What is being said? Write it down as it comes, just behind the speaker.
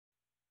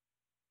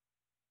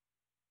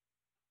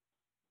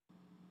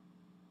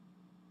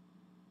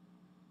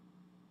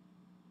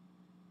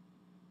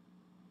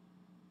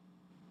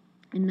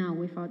And now,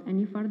 without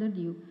any further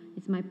ado,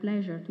 it's my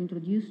pleasure to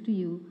introduce to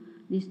you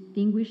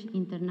distinguished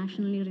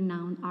internationally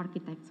renowned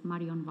architect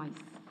Marion Weiss.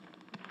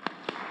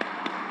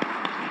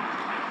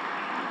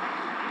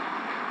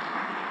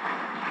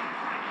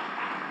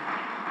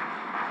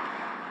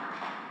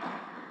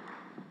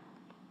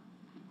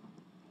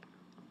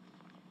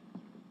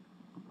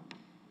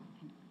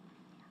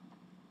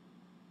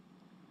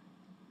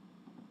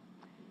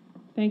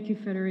 Thank you,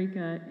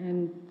 Federica,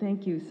 and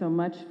thank you so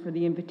much for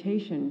the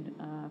invitation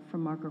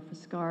from Marco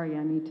Foscari.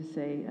 I need to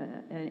say,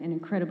 an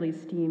incredibly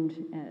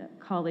esteemed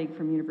colleague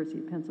from University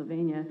of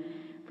Pennsylvania,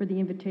 for the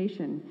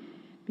invitation,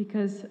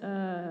 because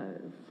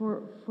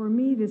for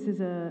me this is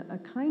a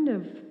kind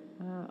of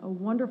a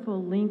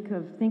wonderful link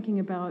of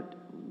thinking about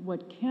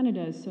what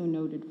Canada is so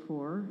noted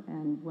for,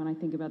 and when I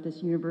think about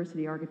this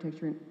university,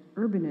 architecture and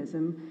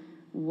urbanism,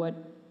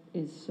 what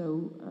is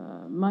so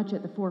much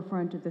at the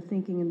forefront of the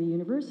thinking in the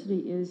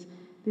university is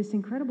this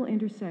incredible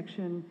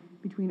intersection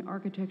between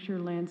architecture,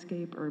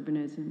 landscape,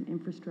 urbanism,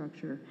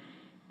 infrastructure.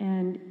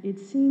 And it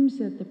seems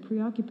that the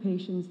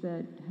preoccupations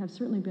that have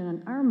certainly been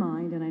on our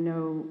mind, and I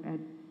know at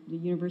the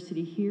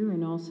university here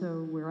and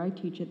also where I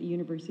teach at the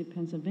University of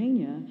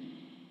Pennsylvania,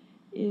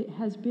 it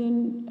has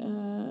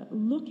been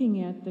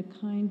looking at the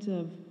kinds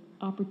of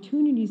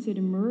opportunities that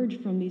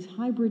emerge from these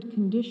hybrid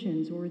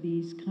conditions or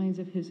these kinds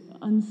of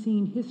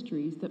unseen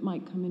histories that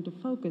might come into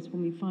focus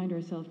when we find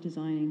ourselves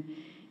designing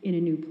in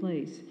a new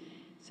place.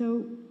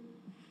 So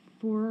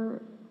for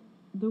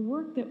the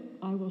work that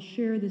I will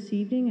share this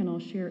evening, and I'll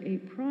share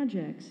 8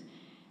 projects,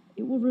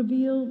 it will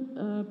reveal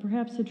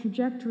perhaps the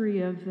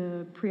trajectory of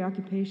the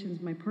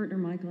preoccupations my partner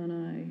Michael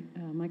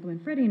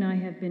and Freddie and I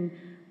have been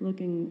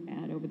looking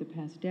at over the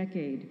past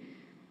decade.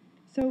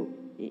 So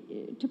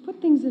to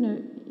put things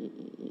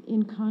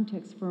in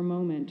context for a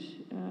moment,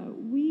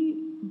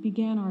 we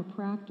began our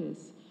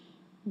practice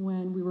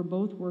when we were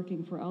both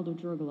working for Aldo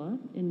Giurgola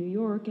in New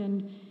York,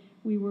 and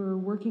we were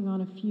working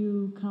on a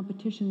few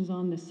competitions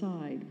on the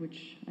side,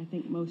 which I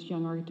think most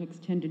young architects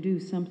tend to do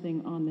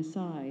something on the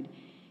side.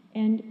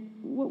 And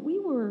what we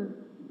were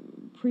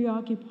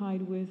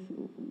preoccupied with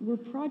were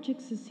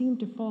projects that seemed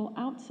to fall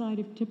outside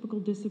of typical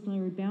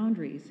disciplinary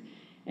boundaries.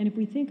 And if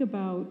we think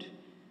about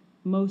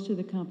most of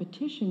the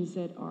competitions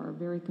that are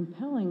very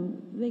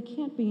compelling, they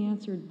can't be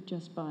answered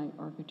just by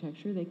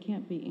architecture, they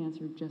can't be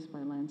answered just by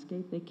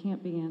landscape, they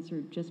can't be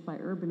answered just by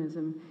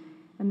urbanism,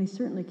 and they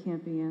certainly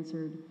can't be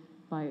answered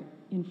by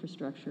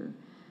infrastructure.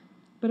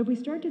 But if we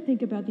start to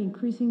think about the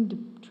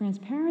increasing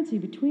transparency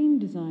between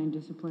design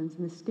disciplines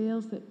and the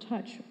scales that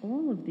touch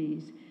all of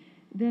these,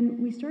 then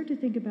we start to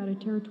think about a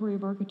territory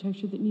of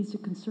architecture that needs to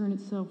concern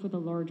itself with a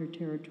larger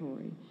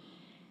territory.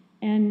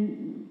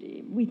 And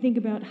we think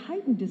about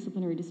heightened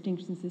disciplinary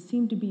distinctions that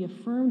seem to be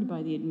affirmed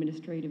by the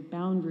administrative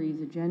boundaries,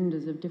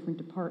 agendas of different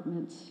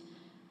departments,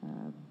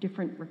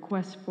 different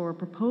requests for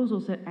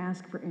proposals that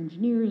ask for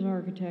engineers,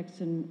 architects,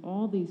 and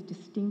all these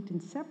distinct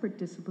and separate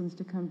disciplines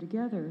to come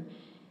together.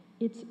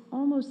 It's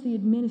almost the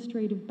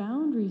administrative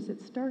boundaries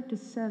that start to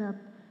set up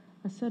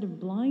a set of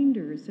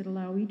blinders that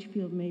allow each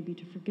field maybe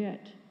to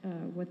forget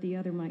what the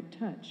other might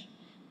touch.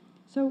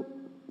 So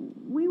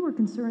we were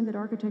concerned that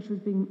architecture was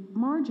being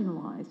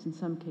marginalized in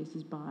some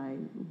cases by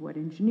what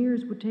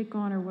engineers would take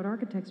on or what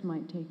architects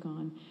might take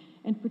on.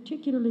 And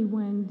particularly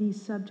when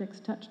these subjects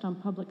touched on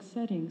public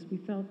settings, we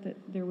felt that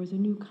there was a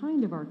new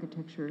kind of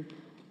architecture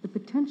that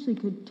potentially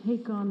could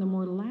take on the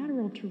more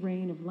lateral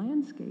terrain of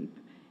landscape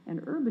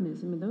and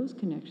urbanism and those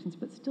connections,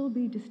 but still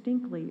be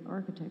distinctly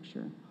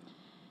architecture.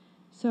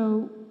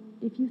 So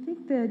if you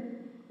think that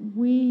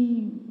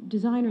we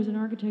designers and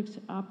architects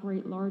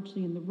operate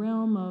largely in the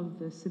realm of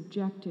the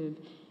subjective,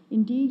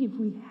 indeed, if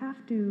we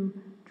have to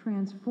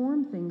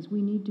transform things,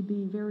 we need to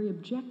be very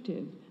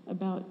objective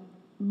about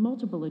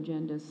multiple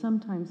agendas,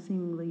 sometimes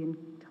seemingly in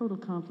total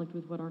conflict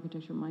with what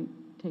architecture might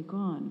take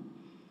on.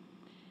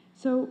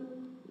 So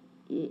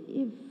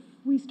if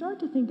we start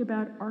to think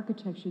about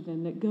architecture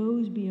then that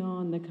goes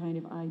beyond the kind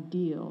of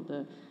ideal,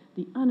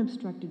 the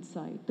unobstructed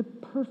site, the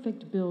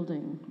perfect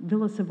building,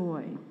 Villa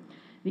Savoy,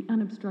 the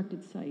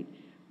unobstructed site,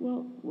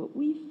 well, what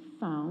we've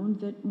found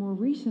that more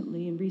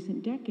recently, in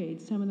recent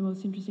decades, some of the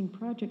most interesting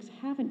projects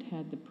haven't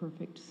had the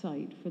perfect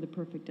site for the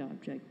perfect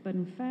object, but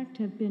in fact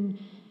have been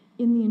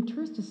in the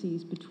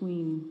interstices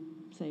between,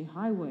 say,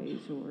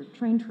 highways or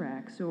train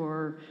tracks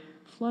or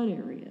flood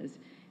areas.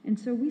 And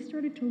so we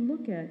started to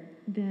look at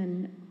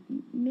then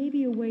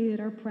maybe a way that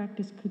our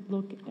practice could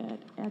look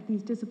at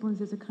these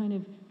disciplines as a kind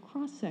of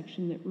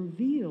cross-section that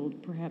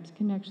revealed perhaps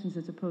connections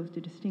as opposed to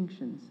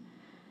distinctions.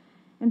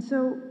 And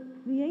so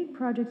the 8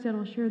 projects that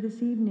I'll share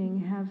this evening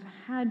have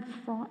had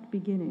fraught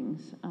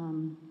beginnings,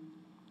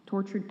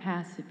 tortured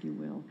paths, if you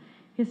will,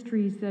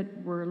 histories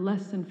that were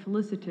less than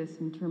felicitous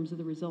in terms of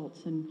the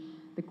results, and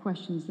the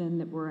questions then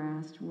that were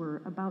asked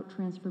were about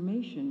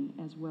transformation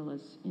as well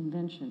as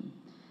invention.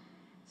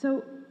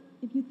 So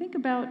if you think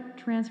about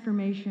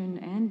transformation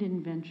and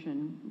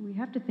invention, we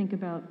have to think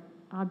about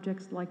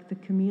objects like the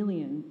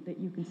chameleon that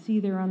you can see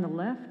there on the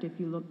left if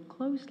you look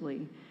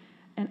closely.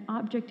 an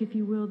object, if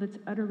you will, that's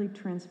utterly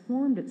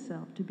transformed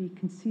itself to be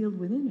concealed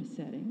within a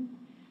setting,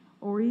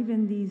 or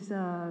even these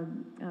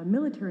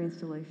military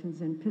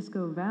installations in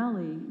Pisco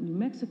Valley, New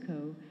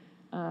Mexico,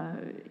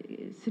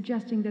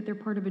 suggesting that they're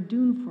part of a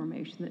dune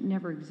formation that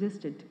never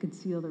existed to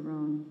conceal their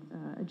own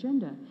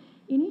agenda.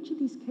 In each of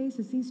these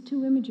cases, these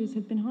two images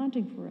have been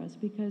haunting for us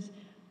because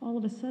all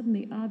of a sudden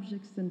the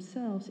objects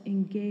themselves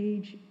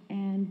engage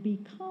and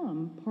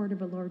become part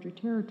of a larger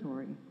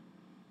territory.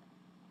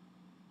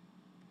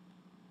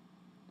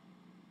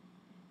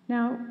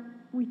 Now,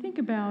 we think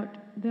about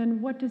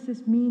then what does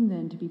this mean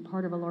then to be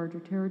part of a larger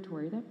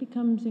territory? That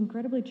becomes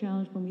incredibly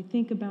challenged when we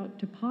think about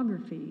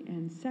topography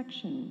and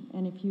section.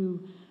 And if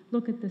you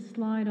look at the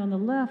slide on the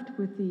left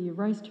with the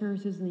rice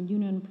terraces in the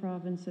Yunnan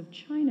province of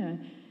China,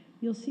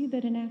 you'll see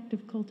that an act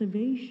of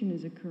cultivation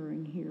is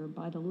occurring here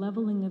by the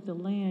leveling of the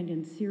land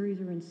in series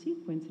or in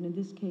sequence, and in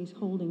this case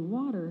holding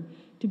water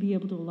to be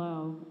able to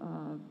allow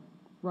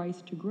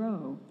rice to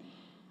grow.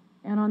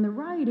 And on the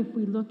right, if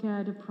we look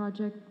at a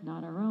project,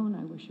 not our own,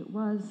 I wish it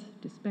was,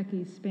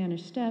 Despecky's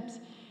Spanish Steps,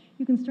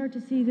 you can start to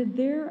see that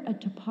there a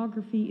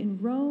topography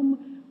in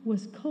Rome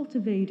was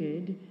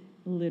cultivated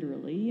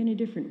literally in a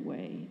different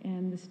way.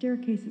 And the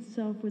staircase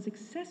itself was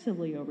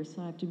excessively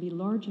oversized to be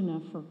large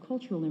enough for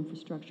cultural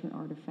infrastructure and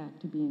artifact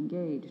to be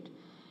engaged.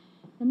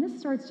 And this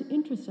starts to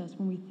interest us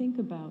when we think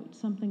about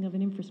something of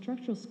an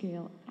infrastructural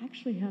scale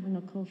actually having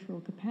a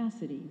cultural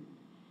capacity,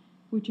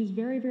 which is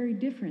very, very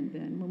different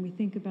than when we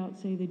think about,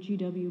 say, the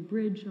GW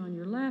Bridge on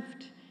your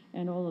left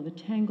and all of the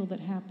tangle that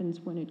happens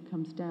when it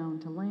comes down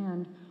to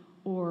land,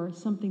 or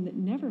something that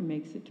never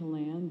makes it to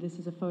land. This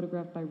is a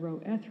photograph by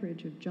Roe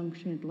Etheridge of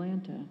Junction,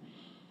 Atlanta.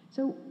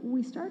 So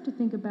we start to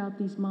think about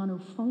these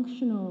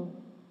monofunctional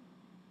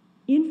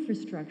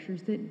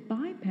infrastructures that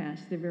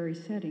bypass the very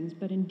settings,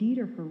 but indeed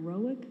are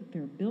heroic,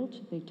 they're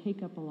built, they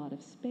take up a lot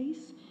of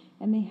space,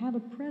 and they have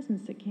a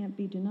presence that can't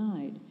be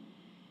denied.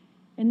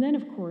 And then,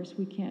 of course,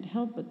 we can't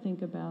help but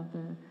think about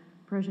the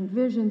present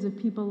visions of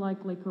people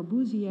like Le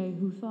Corbusier,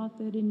 who thought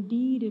that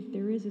indeed if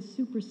there is a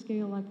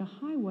superscale like a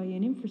highway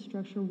and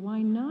infrastructure,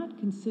 why not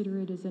consider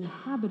it as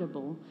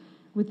inhabitable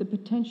with the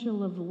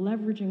potential of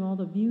leveraging all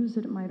the views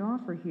that it might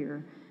offer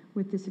here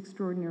with this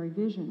extraordinary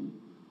vision.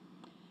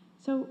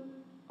 So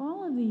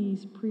all of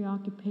these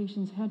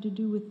preoccupations had to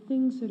do with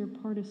things that are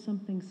part of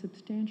something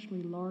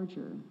substantially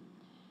larger.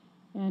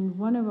 And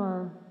one of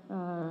our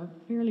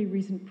fairly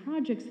recent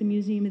projects, the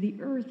Museum of the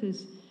Earth,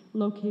 is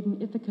located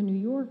in Ithaca, New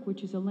York,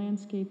 which is a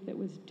landscape that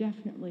was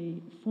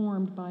definitely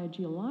formed by a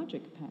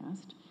geologic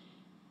past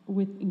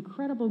with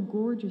incredible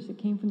gorges that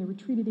came from the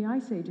retreat of the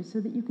ice ages, so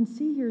that you can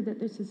see here that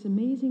there's this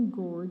amazing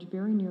gorge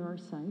very near our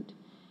site.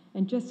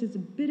 And just as a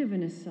bit of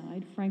an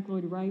aside, Frank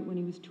Lloyd Wright, when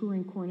he was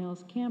touring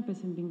Cornell's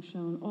campus and being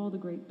shown all the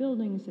great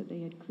buildings that they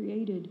had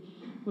created,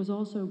 was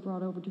also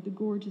brought over to the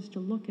gorges to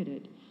look at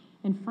it,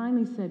 and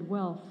finally said,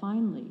 well,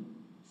 finally,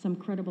 some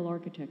credible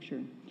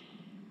architecture.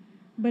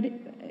 But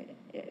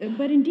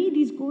indeed,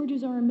 these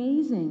gorges are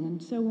amazing,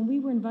 and so when we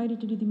were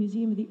invited to do the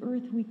Museum of the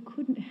Earth, we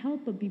couldn't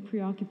help but be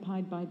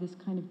preoccupied by this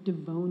kind of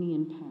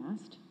Devonian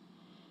past.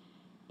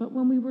 But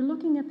when we were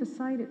looking at the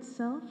site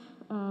itself,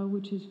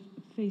 which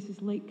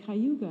faces Lake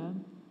Cayuga,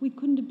 we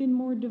couldn't have been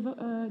more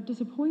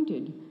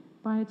disappointed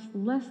by its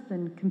less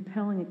than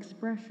compelling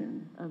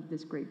expression of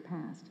this great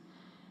past.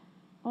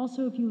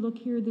 Also, if you look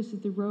here, this is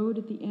the road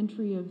at the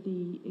entry of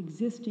the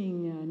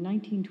existing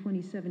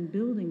 1927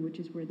 building, which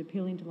is where the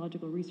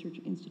Paleontological Research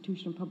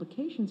Institution and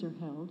Publications are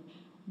held.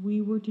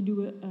 We were to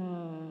do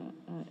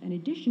an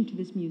addition to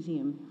this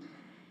museum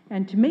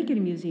and to make it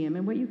a museum.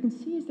 And what you can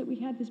see is that we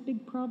had this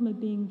big problem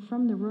of being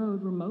from the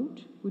road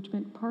remote, which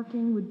meant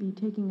parking would be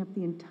taking up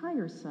the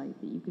entire site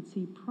that you could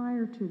see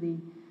prior to the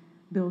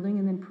building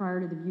and then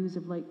prior to the views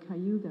of Lake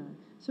Cayuga.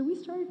 So we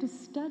started to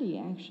study,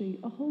 actually,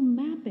 a whole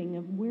mapping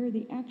of where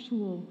the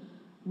actual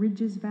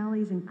ridges,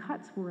 valleys, and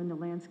cuts were in the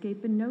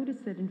landscape, and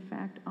noticed that, in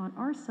fact, on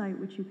our site,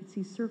 which you could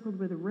see circled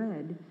with a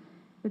red,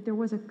 that there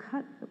was a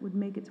cut that would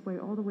make its way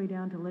all the way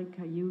down to Lake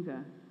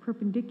Cayuga,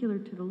 perpendicular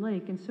to the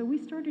lake. And so we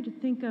started to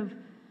think of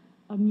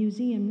a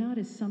museum not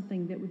as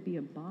something that would be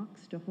a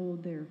box to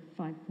hold their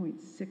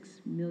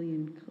 5.6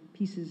 million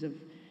pieces of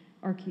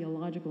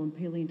archaeological and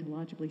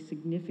paleontologically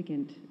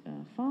significant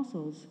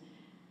fossils,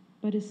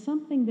 but as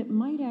something that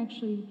might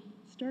actually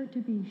start to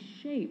be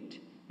shaped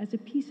as a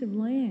piece of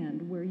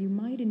land where you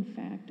might, in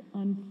fact,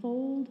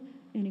 unfold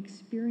an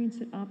experience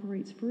that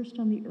operates first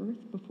on the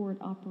earth before it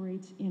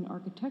operates in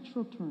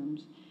architectural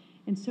terms.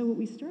 And so what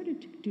we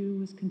started to do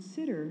was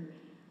consider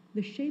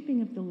the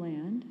shaping of the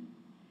land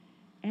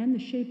and the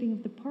shaping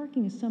of the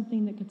parking as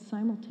something that could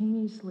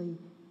simultaneously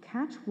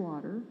catch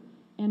water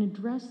and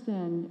address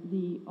then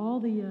the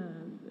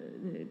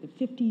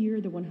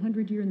 50-year, the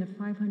 100-year, and the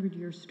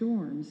 500-year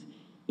storms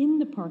in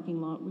the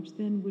parking lot, which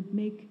then would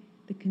make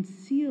the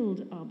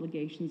concealed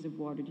obligations of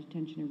water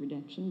detention and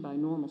retention by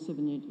normal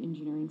civil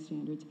engineering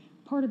standards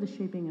part of the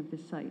shaping of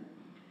this site.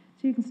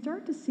 So you can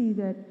start to see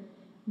that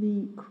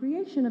the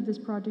creation of this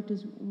project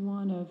is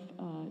one of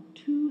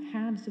two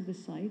halves of the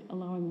site,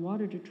 allowing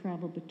water to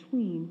travel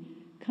between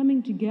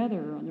coming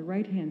together on the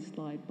right-hand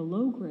slide,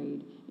 below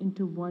grade,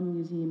 into one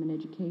museum and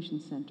education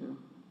center.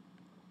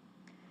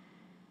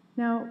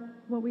 Now,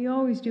 what we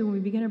always do when we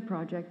begin a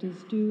project is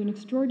do an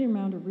extraordinary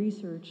amount of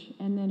research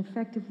and then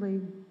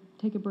effectively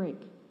take a break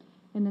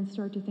and then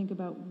start to think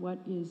about what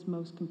is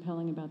most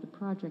compelling about the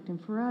project.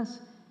 And for us,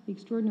 the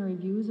extraordinary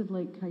views of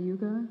Lake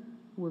Cayuga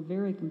were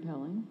very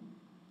compelling,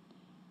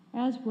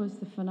 as was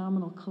the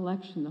phenomenal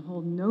collection, the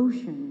whole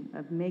notion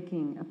of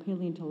making a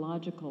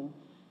paleontological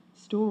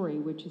story,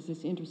 which is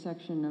this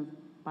intersection of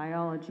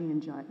biology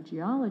and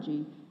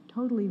geology,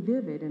 totally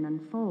vivid and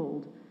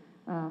unfold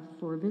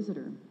for a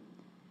visitor.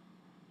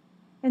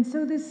 And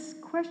so this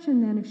question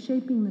then of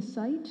shaping the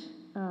site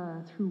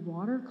through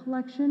water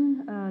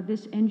collection,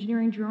 this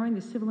engineering drawing,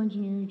 the civil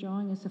engineering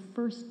drawing, is the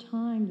first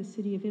time the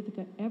city of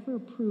Ithaca ever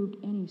approved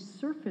any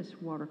surface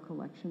water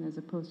collection as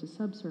opposed to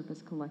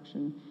subsurface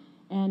collection,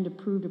 and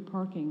approved a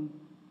parking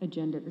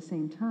agenda at the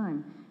same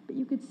time. But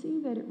you could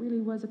see that it really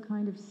was a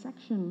kind of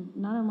section,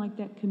 not unlike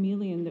that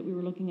chameleon that we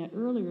were looking at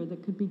earlier,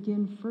 that could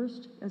begin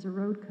first as a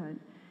road cut,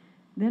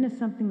 then as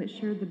something that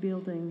shared the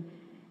building,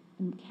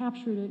 and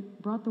captured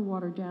it, brought the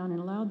water down, and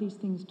allowed these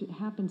things to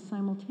happen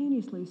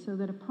simultaneously, so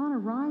that upon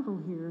arrival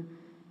here,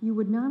 you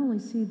would not only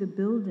see the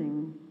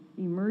building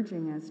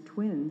emerging as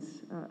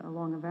twins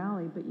along a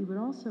valley, but you would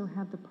also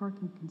have the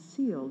parking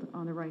concealed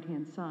on the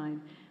right-hand side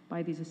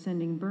by these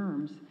ascending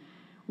berms.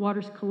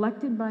 Water's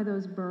collected by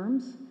those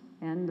berms,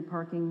 and the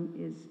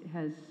parking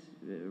has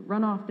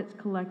runoff that's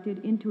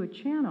collected into a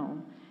channel,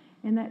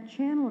 and that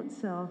channel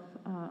itself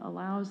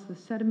allows the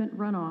sediment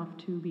runoff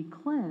to be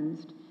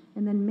cleansed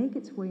and then make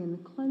its way in the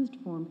cleansed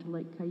form to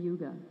Lake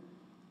Cayuga.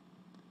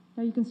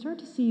 Now you can start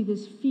to see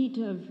this feat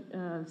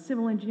of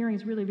civil engineering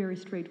is really very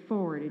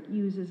straightforward. It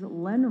uses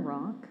len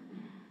rock,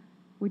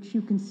 which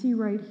you can see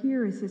right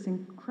here is this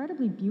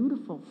incredibly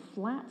beautiful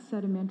flat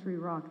sedimentary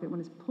rock that when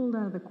it's pulled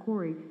out of the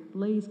quarry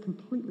lays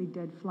completely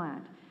dead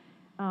flat.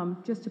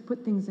 Just to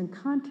put things in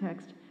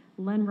context,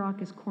 len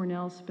rock is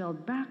Cornell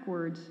spelled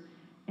backwards,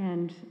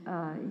 and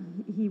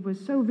he was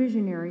so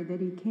visionary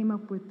that he came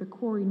up with the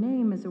quarry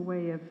name as a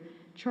way of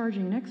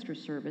charging an extra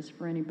service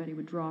for anybody who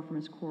would draw from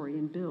his quarry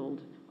and build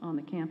on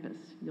the campus.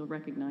 You'll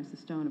recognize the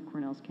stone of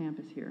Cornell's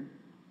campus here.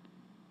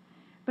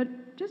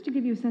 But just to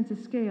give you a sense of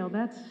scale,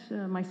 that's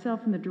myself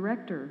and the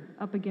director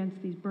up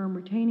against these berm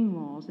retaining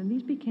walls, and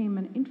these became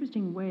an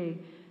interesting way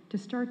to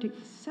start to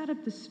set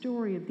up the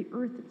story of the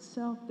earth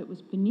itself that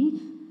was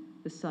beneath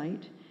the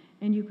site.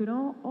 And you could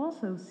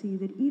also see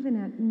that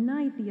even at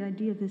night, the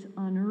idea of this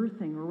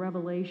unearthing or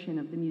revelation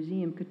of the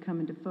museum could come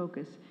into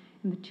focus.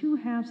 And the two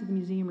halves of the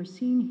museum are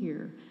seen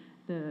here,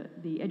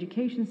 the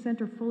education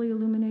center fully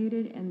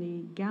illuminated, and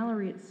the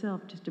gallery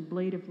itself just a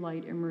blade of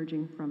light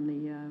emerging from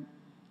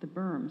the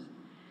berms.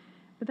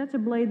 But that's a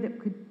blade that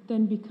could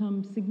then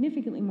become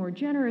significantly more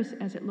generous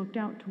as it looked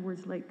out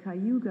towards Lake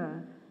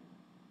Cayuga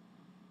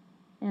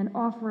and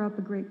offer up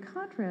a great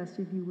contrast,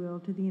 if you will,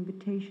 to the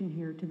invitation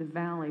here to the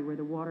valley where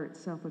the water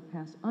itself would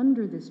pass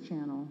under this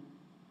channel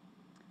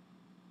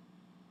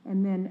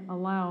and then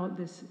allow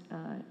this,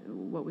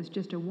 what was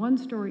just a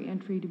one-story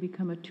entry to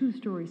become a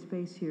two-story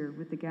space here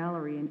with the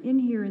gallery. And in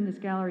here, in this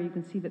gallery, you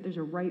can see that there's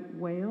a right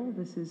whale.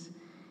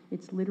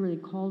 It's literally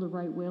called a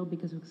right whale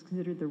because it was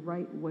considered the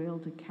right whale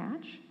to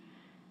catch.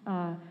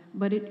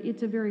 But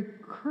it's a very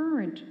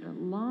current,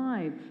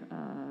 live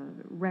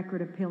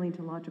record of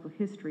paleontological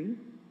history,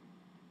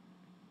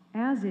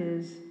 as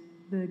is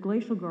the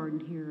glacial garden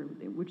here,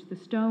 which the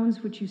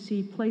stones which you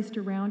see placed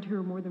around here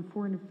are more than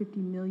 450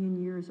 million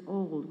years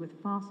old, with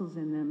fossils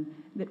in them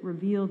that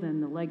reveal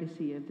then the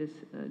legacy of this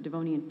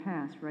Devonian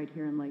past right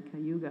here in Lake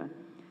Cayuga.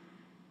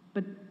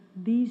 But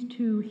these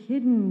two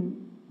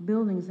hidden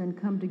buildings then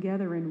come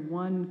together in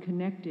one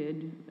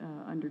connected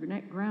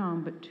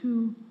underground, but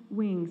two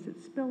wings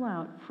that spill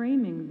out,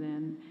 framing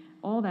then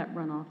all that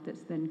runoff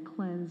that's then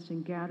cleansed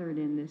and gathered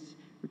in this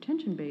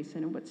retention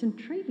basin. And what's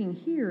intriguing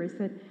here is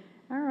that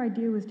our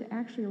idea was to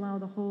actually allow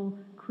the whole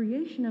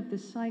creation of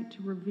this site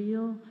to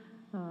reveal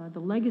the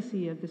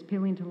legacy of this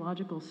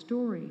paleontological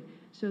story,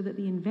 so that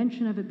the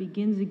invention of it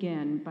begins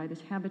again by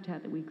this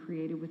habitat that we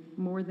created with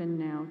more than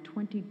now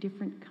 20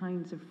 different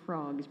kinds of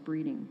frogs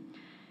breeding.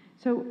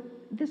 So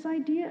this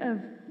idea of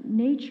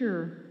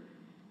nature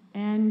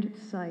and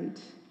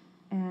site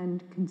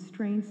and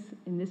constraints,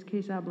 in this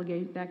case,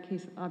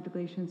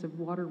 obligations of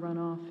water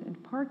runoff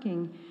and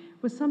parking,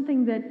 was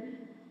something that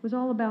was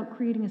all about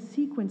creating a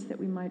sequence that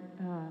we might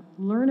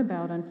learn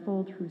about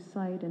unfold through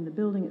site and the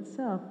building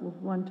itself with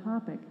one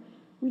topic.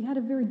 We had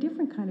a very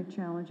different kind of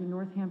challenge in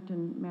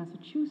Northampton,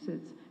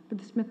 Massachusetts, for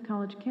the Smith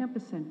College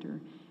Campus Center.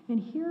 And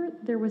here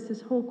there was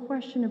this whole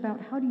question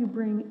about how do you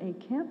bring a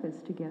campus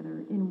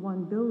together in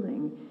one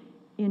building,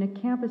 in a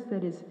campus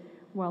that is,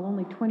 while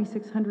only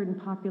 2,600 in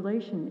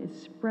population,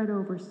 is spread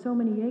over so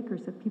many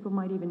acres that people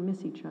might even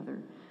miss each other.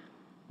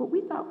 What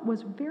we thought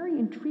was very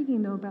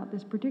intriguing, though, about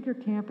this particular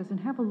campus, and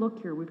have a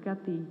look here, we've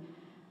got the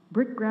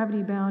brick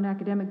gravity-bound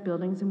academic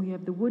buildings, and we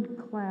have the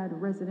wood-clad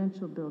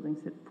residential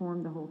buildings that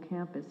form the whole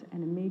campus,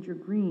 and a major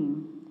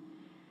green.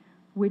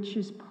 which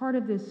is part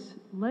of this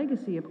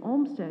legacy of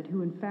Olmsted,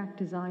 who in fact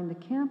designed the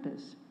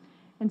campus.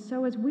 And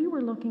so as we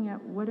were looking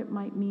at what it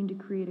might mean to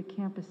create a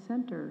campus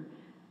center,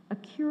 a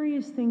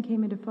curious thing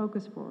came into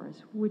focus for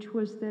us, which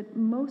was that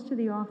most of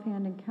the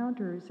offhand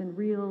encounters and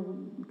real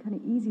kind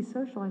of easy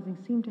socializing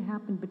seemed to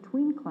happen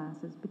between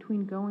classes,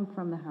 between going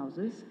from the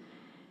houses,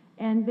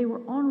 and they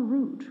were en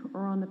route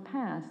or on the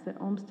paths that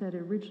Olmsted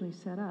originally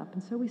set up.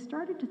 And so we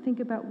started to think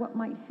about what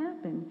might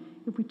happen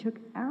if we took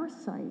our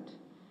site,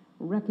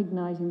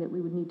 recognizing that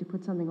we would need to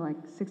put something like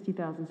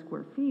 60,000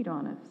 square feet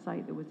on a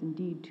site that was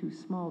indeed too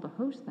small to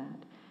host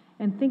that,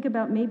 and think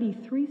about maybe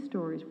 3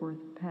 stories worth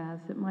of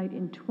paths that might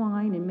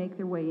entwine and make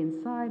their way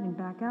inside and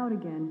back out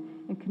again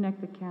and connect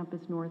the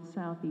campus north,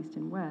 south, east,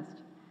 and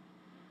west.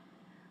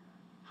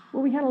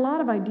 Well, we had a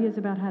lot of ideas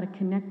about how to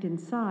connect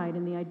inside,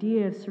 and the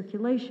idea of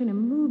circulation and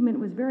movement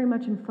was very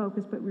much in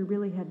focus, but we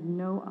really had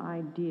no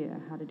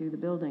idea how to do the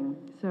building.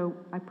 So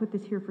I put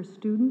this here for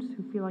students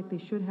who feel like they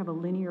should have a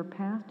linear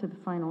path to the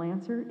final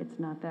answer. It's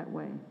not that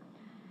way.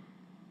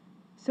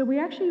 So we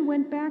actually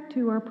went back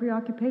to our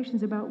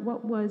preoccupations about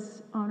what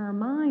was on our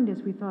mind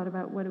as we thought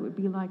about what it would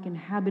be like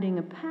inhabiting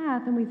a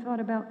path, and we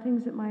thought about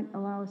things that might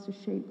allow us to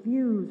shape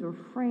views or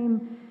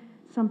frame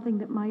something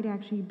that might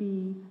actually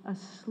be a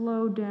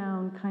slowed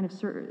down kind of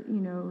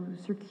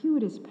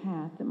circuitous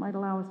path that might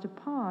allow us to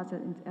pause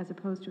as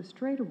opposed to a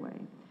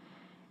straightaway.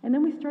 And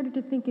then we started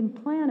to think and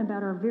plan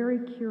about our very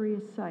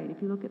curious site.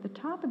 If you look at the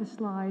top of the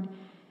slide,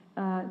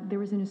 there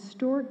was an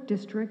historic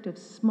district of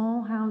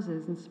small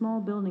houses and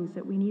small buildings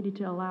that we needed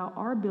to allow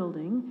our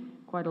building,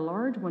 quite a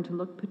large one, to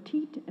look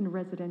petite and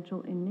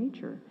residential in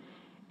nature.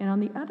 And on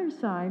the other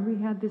side, we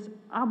had this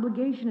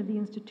obligation of the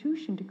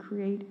institution to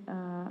create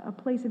a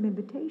place of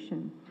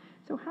invitation.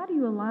 So how do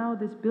you allow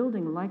this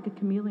building, like a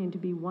chameleon, to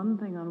be one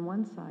thing on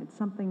one side,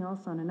 something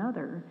else on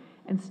another,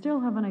 and still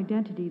have an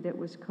identity that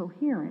was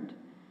coherent?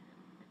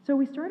 So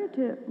we started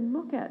to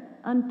look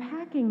at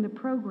unpacking the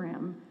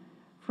program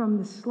from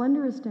the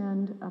slenderest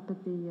end up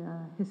at the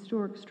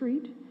historic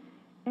street,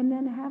 and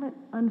then have it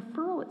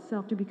unfurl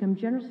itself to become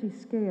generously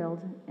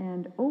scaled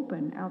and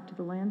open out to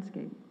the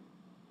landscape.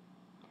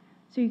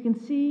 So you can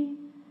see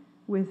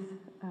with,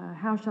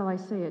 how shall I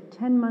say it,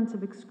 10 months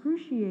of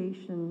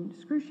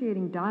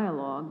excruciating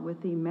dialogue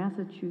with the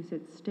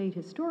Massachusetts State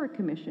Historic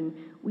Commission,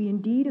 we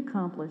indeed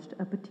accomplished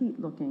a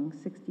petite-looking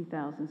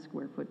 60,000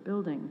 square foot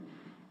building,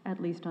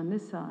 at least on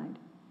this side.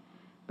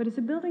 But as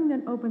a building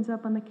that opens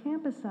up on the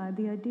campus side,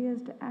 the idea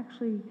is to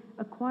actually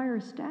acquire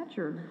a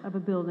stature of a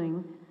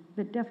building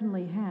that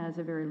definitely has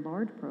a very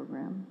large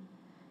program,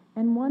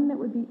 and one that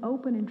would be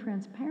open and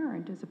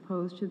transparent as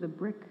opposed to the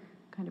brick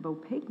kind of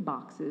opaque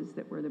boxes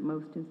that were the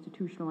most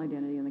institutional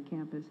identity on the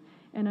campus,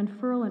 and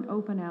unfurl and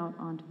open out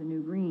onto the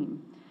new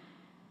green.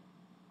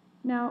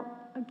 Now,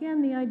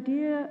 again, the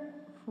idea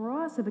for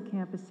us of a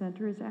campus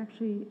center is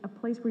actually a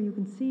place where you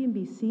can see and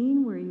be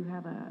seen, where you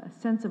have a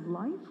sense of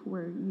life,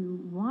 where you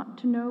want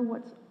to know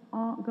what's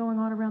going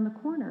on around the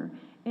corner.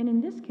 And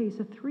in this case,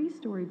 a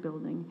 3-story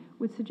building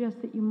would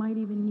suggest that you might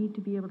even need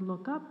to be able to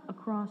look up,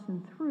 across,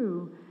 and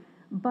through,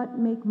 but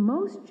make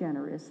most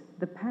generous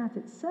the path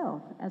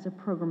itself as a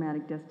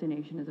programmatic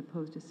destination as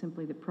opposed to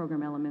simply the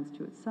program elements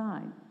to its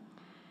side.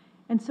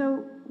 And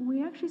so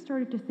we actually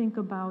started to think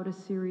about a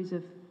series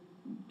of,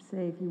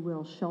 say, if you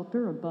will,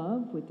 shelter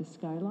above with the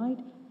skylight,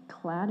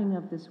 cladding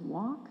of this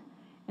walk,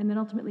 and then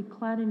ultimately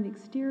cladding the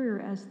exterior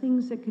as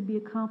things that could be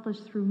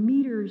accomplished through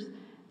meters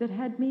that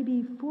had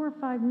maybe 4 or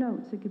 5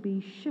 notes that could be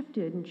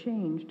shifted and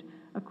changed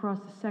across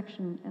the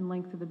section and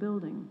length of the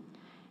building.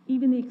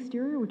 Even the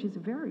exterior, which is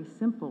very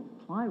simple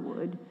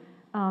plywood,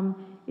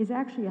 is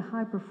actually a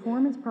high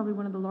performance, probably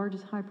one of the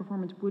largest high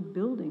performance wood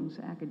buildings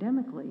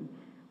academically,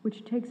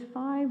 which takes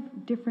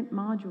 5 different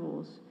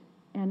modules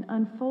and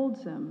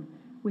unfolds them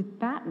with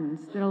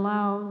battens that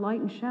allow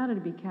light and shadow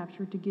to be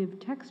captured to give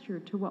texture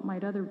to what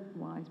might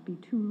otherwise be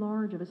too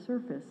large of a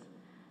surface.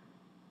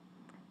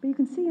 But you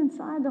can see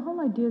inside, the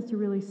whole idea is to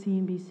really see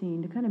and be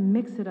seen, to kind of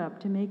mix it up,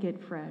 to make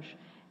it fresh.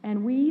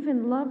 And we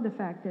even love the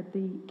fact that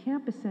the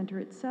campus center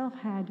itself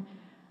had,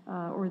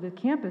 or the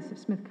campus of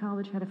Smith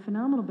College had a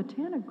phenomenal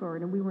botanic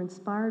garden. We were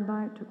inspired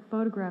by it, took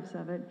photographs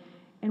of it,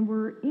 and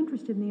were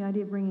interested in the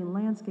idea of bringing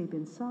landscape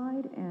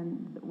inside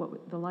and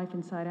the life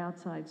inside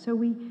outside. So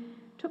we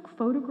took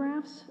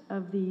photographs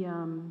of the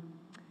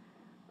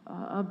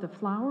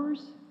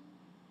flowers,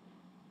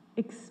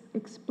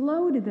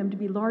 exploded them to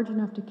be large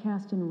enough to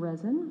cast in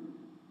resin,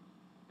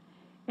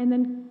 and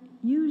then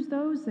use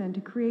those then to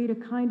create a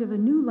kind of a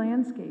new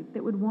landscape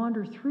that would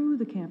wander through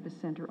the campus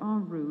center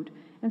en route.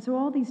 And so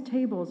all these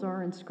tables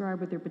are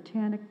inscribed with their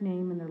botanic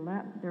name and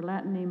their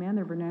Latin name and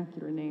their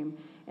vernacular name,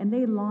 and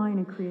they line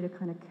and create a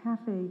kind of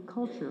cafe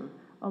culture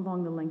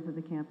along the length of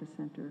the campus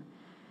center.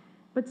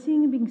 But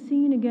seeing and being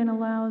seen again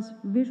allows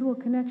visual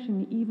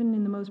connection even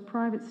in the most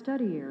private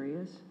study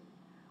areas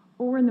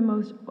or in the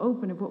most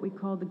open of what we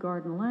call the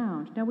garden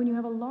lounge. Now, when you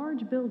have a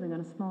large building on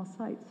a small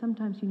site,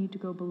 sometimes you need to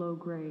go below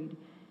grade.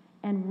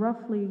 And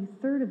roughly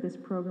a third of this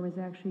program is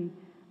actually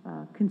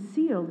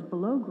concealed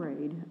below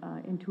grade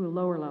into a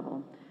lower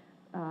level.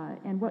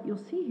 And what you'll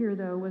see here,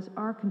 though, was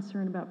our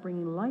concern about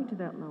bringing light to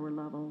that lower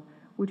level,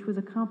 which was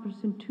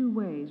accomplished in two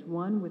ways.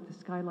 One, with the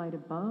skylight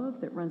above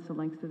that runs the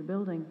length of the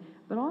building,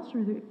 but also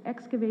through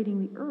excavating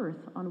the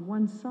earth on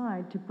one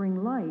side to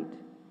bring light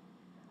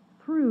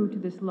through to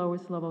this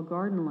lowest level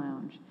garden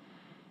lounge.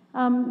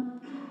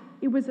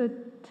 It was a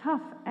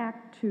tough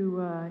act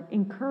to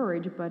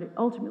encourage, but it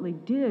ultimately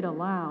did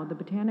allow the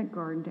Botanic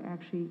Garden to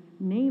actually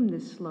name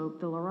this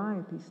slope the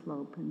Liriope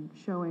Slope, and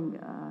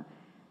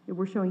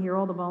we're showing here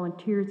all the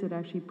volunteers that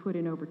actually put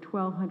in over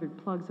 1,200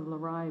 plugs of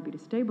Liriope to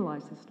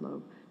stabilize the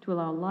slope, to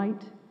allow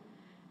light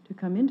to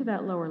come into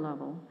that lower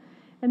level.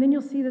 And then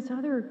you'll see this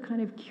other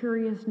kind of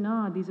curious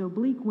nod. These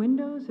oblique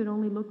windows that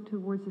only look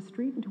towards the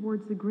street and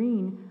towards the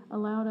green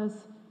allowed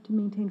us to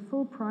maintain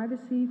full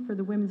privacy for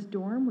the women's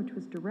dorm, which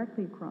was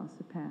directly across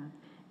the path.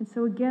 And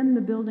so again,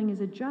 the building is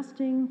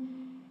adjusting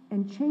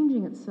and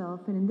changing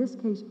itself, and in this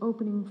case,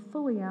 opening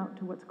fully out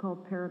to what's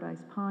called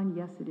Paradise Pond.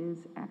 Yes, it is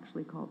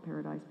actually called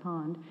Paradise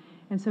Pond.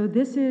 And so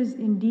this is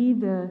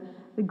indeed the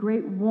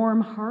great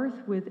warm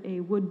hearth with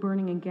a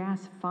wood-burning and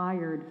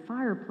gas-fired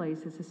fireplace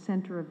as the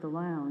center of the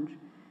lounge,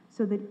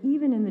 so that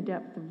even in the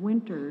depth of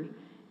winter,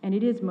 and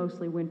it is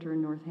mostly winter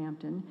in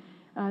Northampton,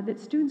 that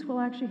students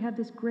will actually have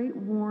this great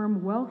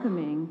warm,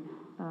 welcoming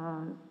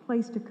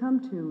place to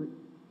come to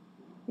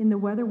in the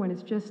weather when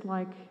it's just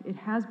like it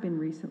has been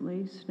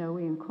recently,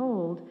 snowy and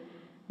cold.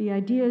 The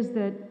idea is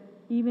that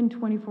even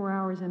 24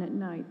 hours and at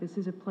night, this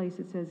is a place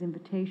that says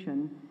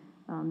invitation,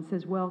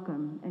 says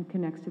welcome, and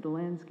connects to the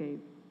landscape.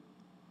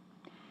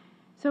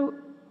 So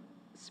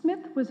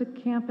Smith was a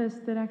campus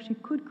that actually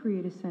could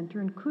create a center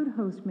and could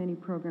host many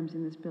programs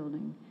in this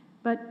building.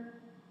 But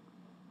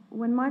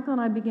when Michael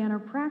and I began our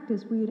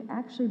practice, we had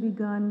actually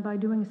begun by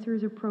doing a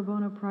series of pro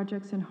bono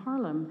projects in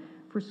Harlem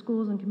for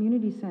schools and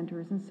community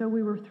centers. And so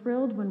we were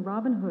thrilled when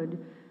Robin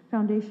Hood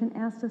Foundation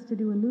asked us to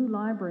do a new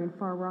library in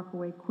Far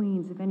Rockaway,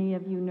 Queens. If any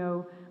of you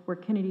know where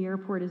Kennedy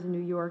Airport is in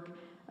New York,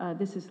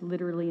 this is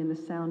literally in the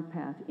sound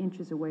path,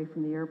 inches away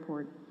from the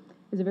airport.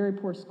 It's a very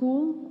poor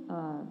school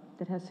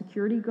that has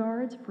security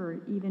guards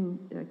for even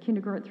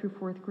kindergarten through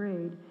 4th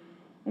grade.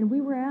 And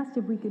we were asked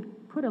if we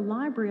could put a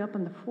library up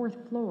on the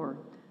 4th floor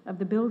of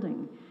the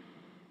building.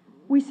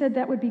 We said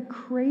that would be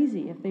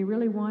crazy. If they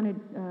really wanted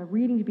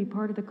reading to be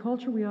part of the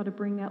culture, we ought to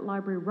bring that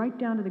library right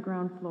down to the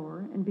ground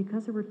floor. And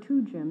because there were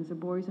two gyms, a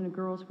boys and a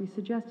girls, we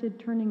suggested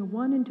turning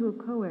one into a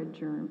co-ed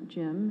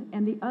gym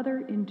and the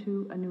other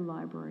into a new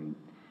library.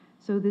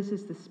 So this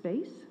is the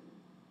space.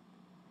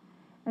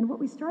 And what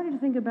we started to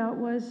think about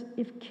was,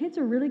 if kids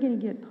are really going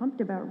to get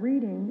pumped about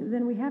reading,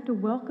 then we have to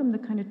welcome the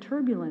kind of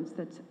turbulence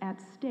that's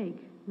at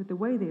stake with the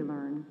way they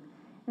learn.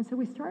 And so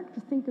we started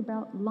to think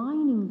about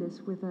lining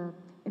this with an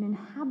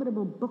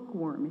inhabitable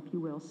bookworm, if you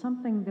will,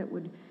 something that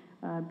would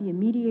be a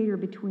mediator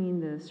between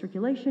the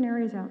circulation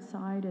areas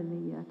outside and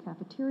the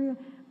cafeteria,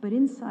 but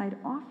inside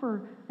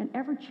offer an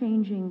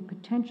ever-changing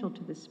potential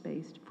to this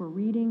space for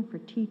reading, for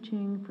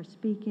teaching, for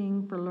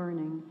speaking, for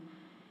learning.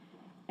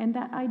 And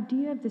that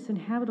idea of this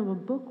inhabitable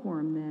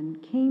bookworm then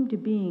came to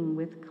being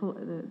with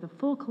the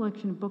full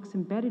collection of books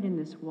embedded in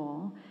this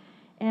wall,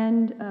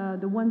 and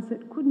the ones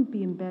that couldn't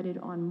be embedded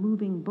on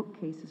moving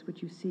bookcases,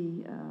 which you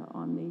see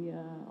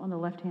on the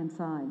left-hand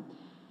side.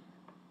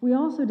 We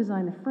also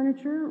designed the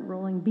furniture,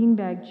 rolling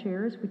beanbag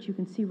chairs, which you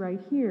can see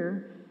right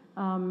here,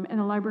 and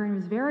the librarian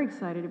was very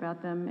excited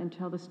about them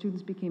until the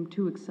students became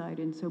too excited,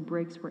 and so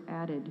breaks were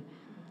added.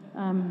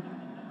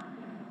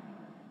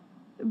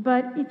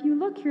 But if you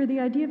look here, the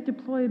idea of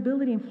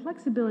deployability and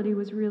flexibility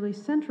was really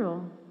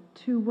central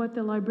to what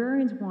the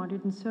librarians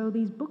wanted, and so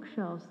these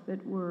bookshelves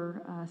that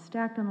were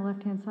stacked on the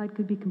left-hand side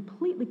could be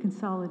completely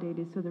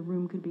consolidated so the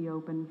room could be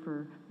open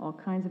for all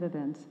kinds of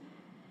events.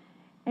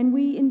 And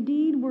we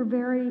indeed were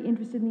very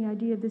interested in the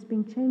idea of this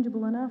being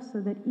changeable enough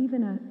so that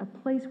even a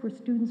place where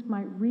students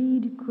might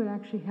read could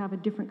actually have a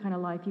different kind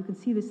of life. You can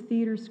see this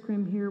theater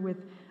scrim here with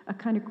a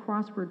kind of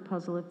crossword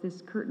puzzle. If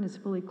this curtain is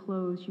fully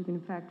closed, you can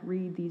in fact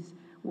read these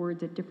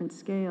words at different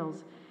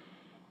scales.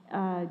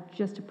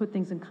 Just to put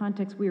things in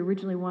context, we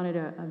originally wanted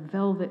a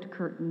velvet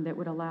curtain that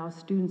would allow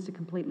students to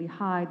completely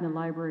hide, and the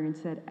librarian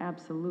said,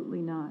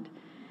 absolutely not.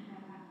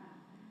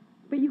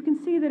 But you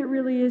can see that it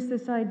really is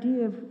this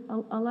idea of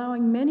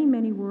allowing many,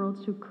 many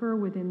worlds to occur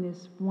within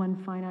this one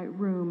finite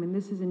room, and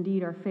this is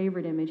indeed our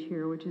favorite image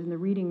here, which is in the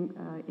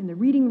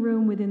reading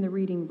room within the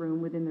reading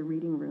room within the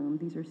reading room.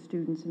 These are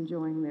students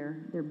enjoying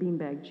their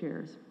beanbag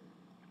chairs.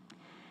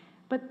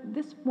 But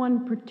this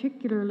one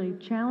particularly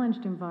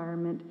challenged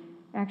environment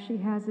actually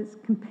has its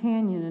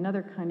companion,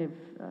 another kind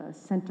of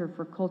center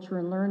for culture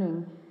and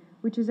learning,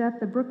 which is at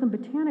the Brooklyn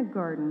Botanic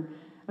Garden,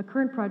 a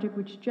current project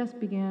which just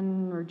had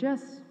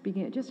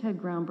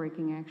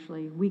groundbreaking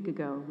actually a week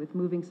ago with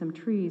moving some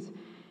trees.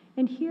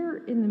 And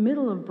here in the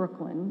middle of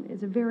Brooklyn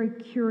is a very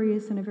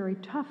curious and a very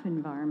tough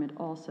environment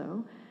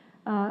also.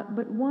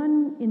 But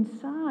one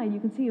inside, you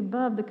can see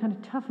above the kind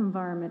of tough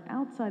environment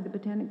outside the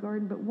Botanic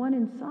Garden, but one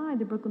inside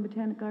the Brooklyn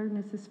Botanic Garden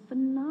is this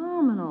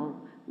phenomenal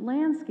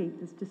landscape,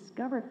 this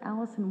discovered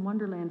Alice in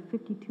Wonderland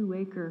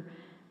 52-acre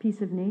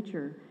piece of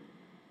nature.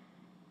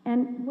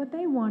 And what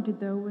they wanted,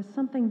 though, was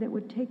something that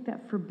would take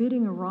that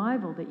forbidding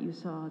arrival that you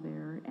saw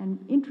there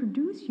and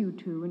introduce you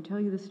to and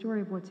tell you the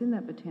story of what's in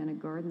that botanic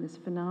garden, this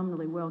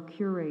phenomenally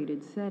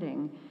well-curated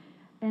setting,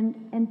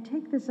 and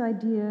take this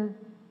idea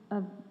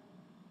of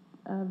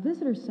a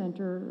visitor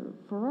center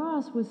for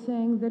us was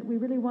saying that we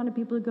really wanted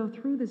people to go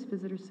through this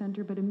visitor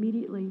center but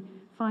immediately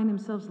find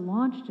themselves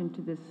launched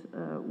into this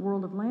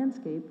world of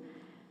landscape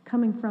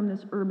coming from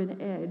this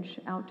urban edge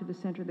out to the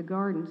center of the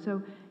garden.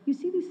 So you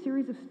see these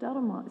series of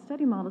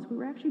study models. We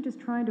were actually just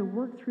trying to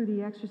work through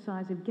the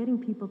exercise of getting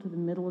people to the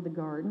middle of the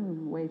garden,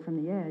 away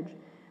from the edge,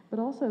 but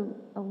also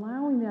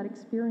allowing that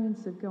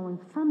experience of going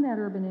from that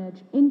urban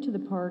edge into the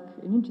park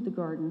and into the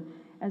garden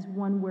as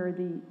one where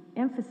the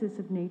emphasis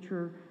of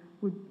nature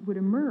would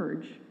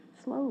emerge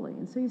slowly.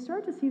 And so you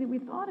start to see that we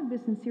thought of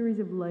this in a series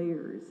of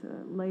layers,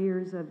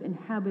 layers of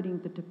inhabiting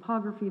the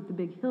topography of the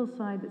big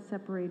hillside that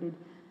separated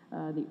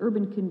the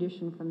urban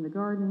condition from the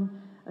garden,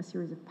 a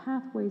series of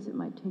pathways that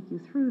might take you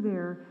through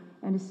there,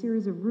 and a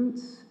series of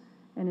routes,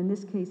 and in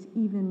this case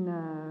even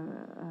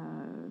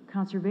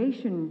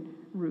conservation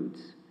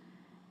routes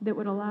that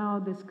would allow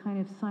this kind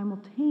of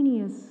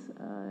simultaneous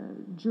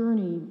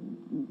journey,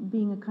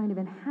 being a kind of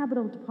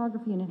inhabitable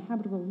topography, an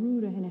inhabitable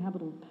route, an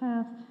inhabitable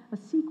path, a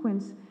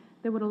sequence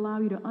that would allow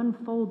you to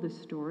unfold this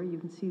story. You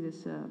can see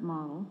this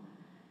model.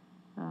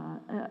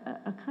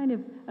 A kind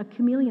of a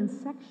chameleon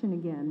section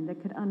again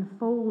that could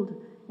unfold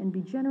and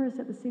be generous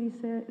at the city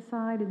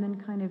side and then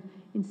kind of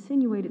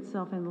insinuate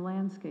itself in the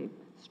landscape.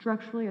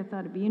 Structurally, I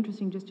thought it'd be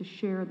interesting just to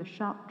share the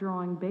shop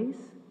drawing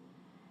base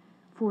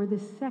for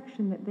this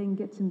section that then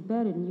gets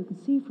embedded. And you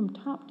can see from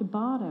top to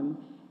bottom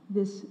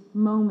this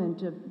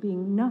moment of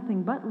being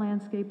nothing but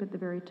landscape at the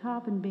very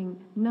top and being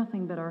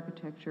nothing but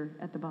architecture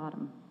at the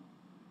bottom.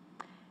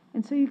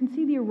 And so you can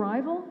see the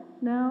arrival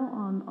now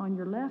on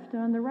your left,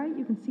 and on the right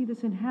you can see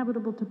this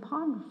inhabitable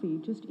topography.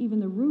 Just even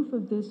the roof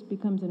of this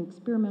becomes an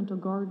experimental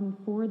garden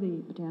for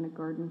the Botanic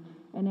Garden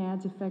and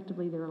adds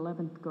effectively their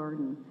 11th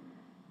garden.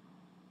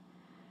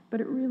 But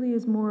it really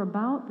is more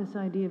about this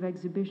idea of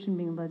exhibition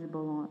being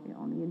legible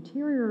on the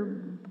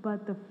interior,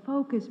 but the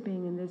focus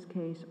being in this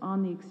case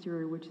on the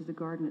exterior, which is the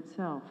garden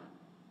itself,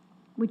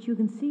 which you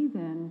can see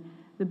then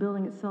the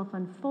building itself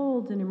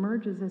unfolds and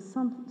emerges as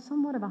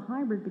somewhat of a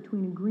hybrid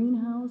between a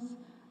greenhouse,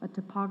 a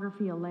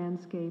topography, a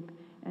landscape,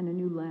 and a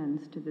new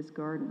lens to this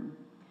garden.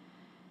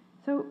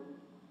 So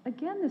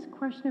again, this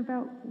question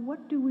about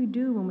what do we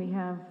do when we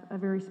have a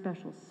very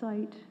special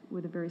site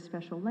with a very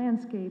special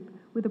landscape,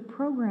 with a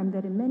program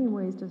that in many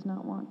ways does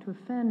not want to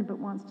offend but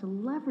wants to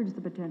leverage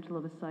the potential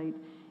of a site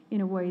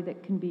in a way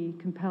that can be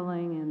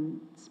compelling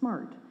and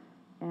smart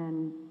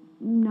and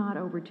not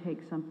overtake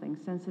something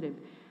sensitive.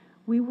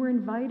 We were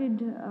invited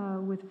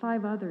with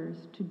 5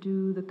 others to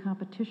do the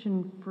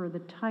competition for the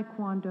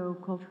Taekwondo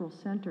Cultural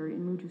Center in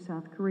Muju,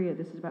 South Korea.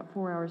 This is about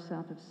 4 hours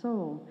south of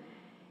Seoul.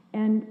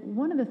 And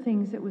one of the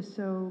things that was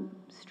so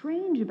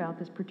strange about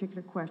this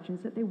particular question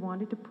is that they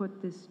wanted to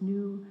put this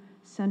new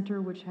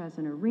center, which has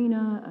an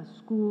arena, a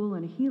school,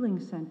 and a healing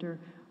center,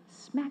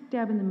 smack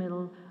dab in the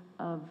middle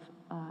of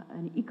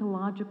an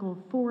ecological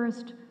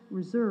forest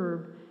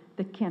reserve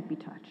that can't be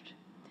touched.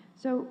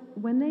 So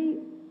when they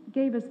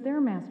gave us their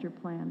master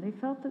plan, they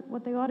felt that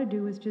what they ought to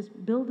do is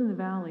just build in the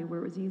valley where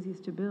it was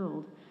easiest to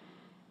build.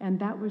 And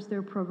that was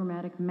their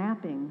programmatic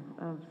mapping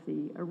of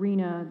the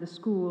arena, the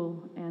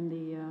school, and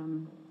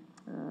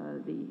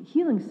the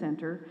healing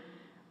center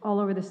all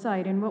over the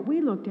site. And what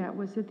we looked at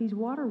was that these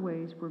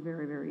waterways were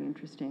very, very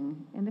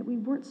interesting, and that we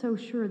weren't so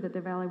sure that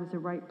the valley was the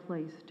right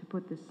place to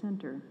put this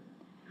center.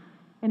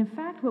 And in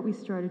fact, what we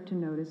started to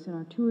notice in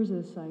our tours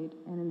of the site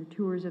and in the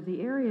tours of the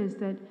area is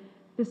that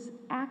this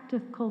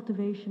active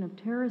cultivation of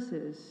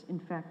terraces, in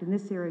fact, in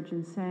this area,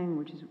 ginseng,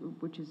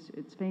 which is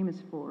it's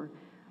famous for,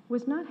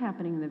 was not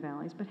happening in the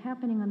valleys, but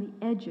happening on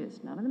the edges,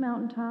 not on the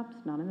mountaintops,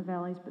 not in the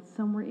valleys, but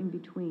somewhere in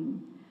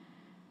between.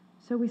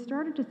 So we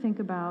started to think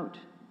about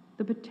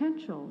the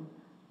potential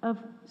of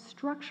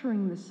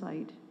structuring the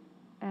site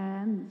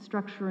and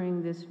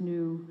structuring this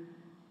new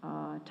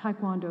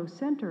Taekwondo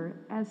center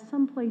as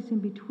someplace in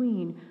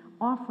between,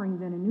 offering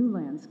then a new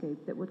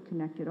landscape that would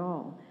connect it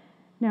all.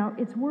 Now,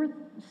 it's worth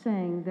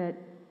saying that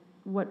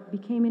what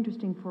became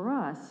interesting for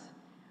us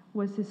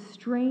was this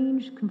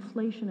strange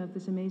conflation of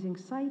this amazing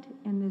site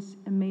and this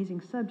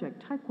amazing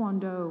subject.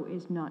 Taekwondo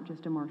is not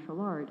just a martial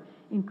art.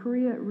 In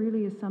Korea, it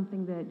really is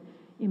something that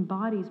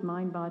embodies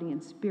mind, body,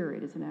 and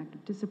spirit. It's an act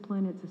of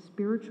discipline. It's a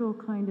spiritual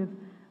kind of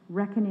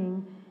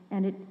reckoning,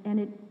 and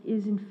it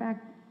is in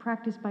fact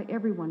practiced by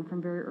everyone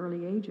from very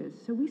early ages.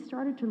 So we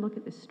started to look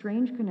at the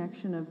strange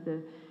connection of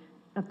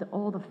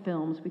all the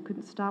films. We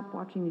couldn't stop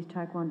watching these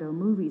Taekwondo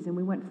movies, and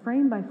we went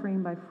frame by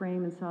frame by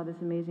frame and saw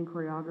this amazing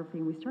choreography,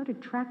 and we started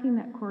tracking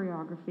that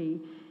choreography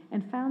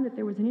and found that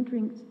there was an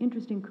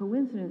interesting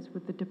coincidence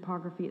with the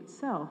topography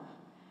itself,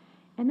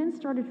 and then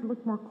started to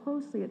look more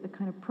closely at the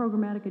kind of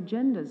programmatic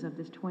agendas of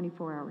this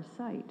 24-hour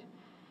site.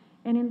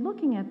 And in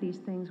looking at these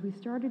things, we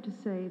started to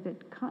say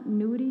that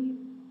continuity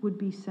would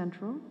be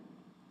central,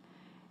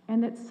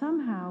 and that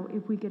somehow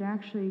if we could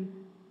actually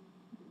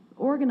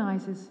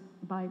organize this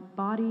by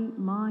body,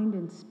 mind,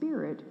 and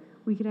spirit,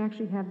 we could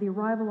actually have the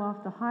arrival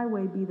off the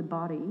highway be the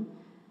body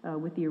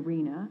with the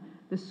arena,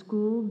 the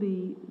school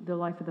be the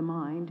life of the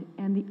mind,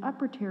 and the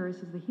upper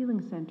terraces, the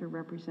healing center,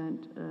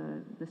 represent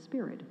the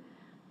spirit.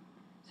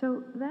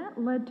 So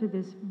that led to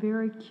this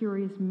very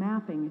curious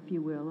mapping, if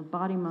you will, of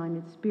body, mind,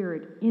 and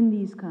spirit in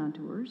these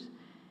contours,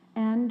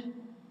 and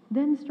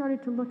then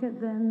started to look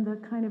at then the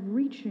kind of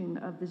reaching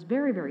of this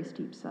very, very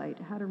steep site,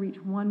 how to reach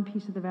one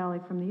piece of the valley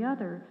from the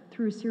other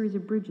through a series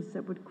of bridges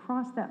that would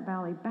cross that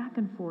valley back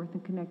and forth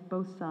and connect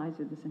both sides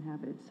of this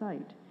inhabited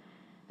site.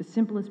 The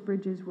simplest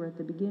bridges were at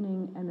the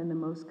beginning, and then the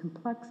most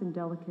complex and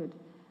delicate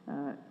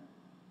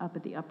up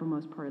at the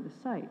uppermost part of the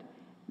site.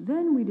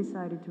 Then we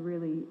decided to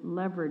really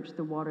leverage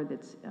the water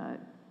that's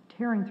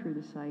tearing through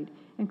the site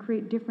and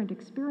create different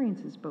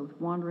experiences, both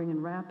wandering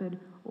and rapid,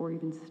 or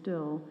even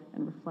still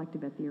and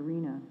reflective at the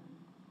arena.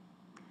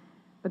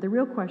 But the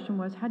real question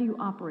was, how do you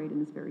operate in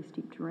this very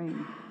steep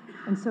terrain?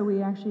 And so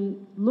we actually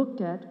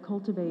looked at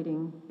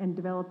cultivating and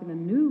developing a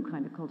new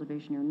kind of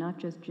cultivation here, not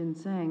just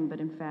ginseng, but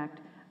in fact,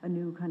 a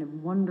new kind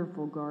of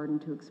wonderful garden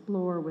to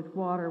explore with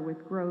water,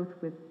 with growth,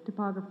 with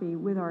topography,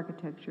 with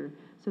architecture,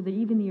 so that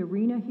even the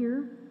arena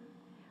here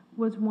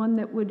was one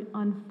that would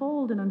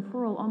unfold and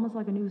unfurl almost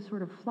like a new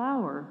sort of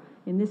flower,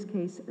 in this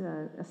case,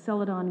 a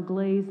celadon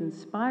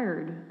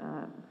glaze-inspired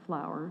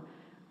flower,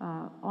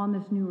 on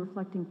this new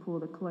reflecting pool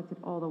that collected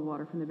all the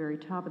water from the very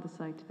top of the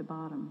site to the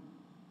bottom.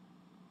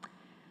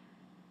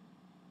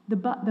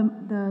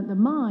 The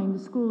mine, the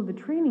school of the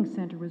training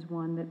center, was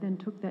one that then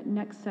took that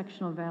next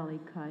sectional valley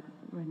cut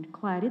and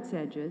clad its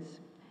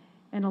edges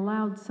and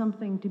allowed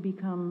something to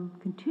become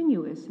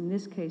continuous, in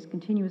this case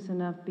continuous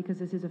enough because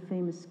this is a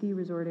famous ski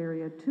resort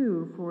area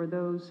too for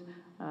those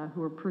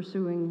who are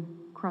pursuing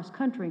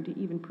cross-country to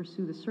even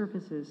pursue the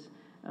surfaces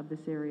of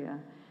this area.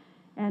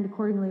 And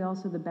accordingly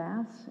also the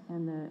baths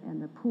and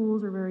the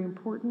pools are very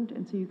important,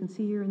 and so you can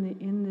see here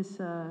in this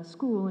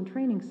school and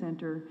training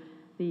center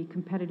the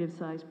competitive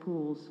sized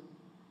pools.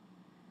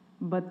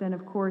 But then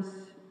of course,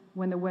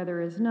 when the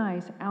weather is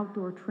nice,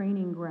 outdoor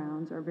training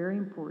grounds are very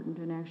important,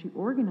 and actually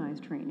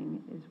organized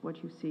training is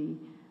what you see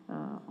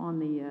on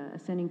the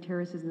ascending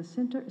terraces in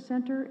the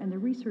center and the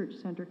research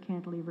center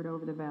cantilevered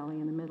over the valley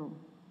in the middle.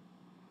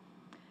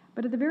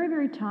 But at the very,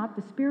 very top,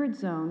 the spirit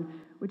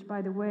zone, which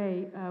by the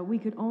way, we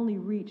could only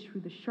reach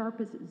through the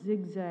sharpest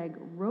zigzag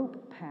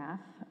rope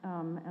path,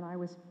 and I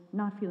was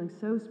not feeling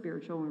so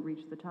spiritual when we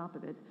reached the top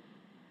of it,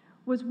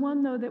 was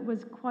one, though, that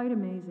was quite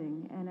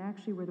amazing. And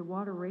actually, where the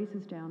water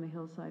races down the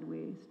hillside,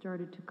 we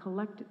started to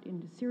collect it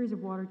into a series of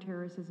water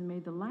terraces and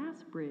made the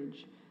last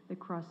bridge that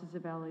crosses the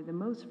valley the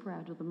most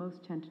fragile, the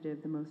most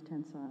tentative, the most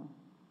tensile.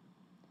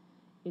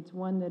 It's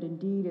one that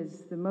indeed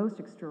is the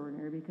most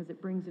extraordinary because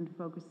it brings into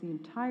focus the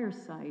entire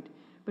site,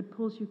 but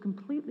pulls you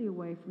completely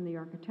away from the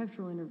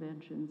architectural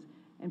interventions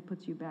and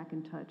puts you back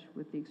in touch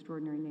with the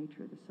extraordinary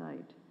nature of the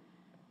site.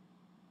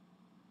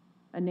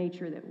 A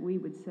nature that we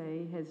would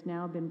say has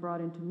now been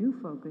brought into new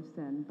focus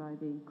then by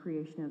the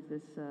creation of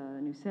this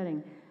new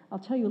setting. I'll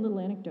tell you a little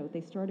anecdote.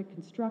 They started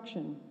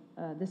construction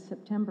this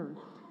September.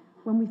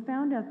 When we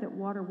found out that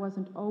water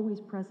wasn't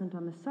always present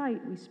on the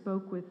site, we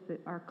spoke with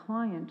our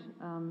client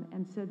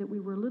and said that we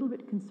were a little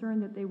bit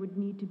concerned that they would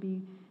need to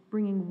be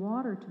bringing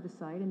water to the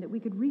site and that we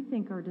could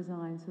rethink our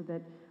design so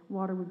that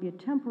water would be a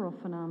temporal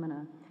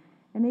phenomena.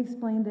 And they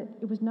explained that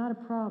it was not a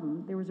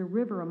problem. There was a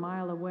river a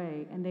mile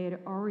away, and they had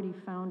already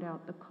found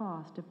out the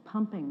cost of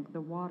pumping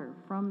the water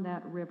from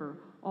that river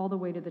all the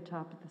way to the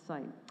top of the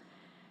site.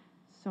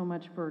 So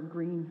much for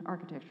green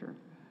architecture.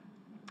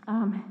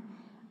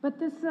 But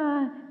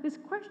this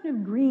question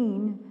of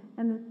green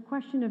and the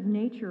question of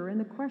nature and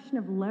the question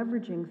of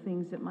leveraging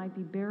things that might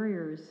be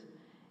barriers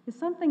is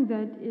something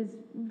that is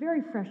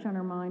very fresh on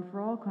our mind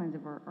for all kinds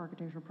of our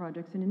architectural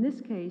projects. And in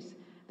this case,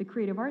 the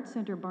Creative Arts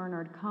Center,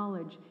 Barnard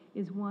College,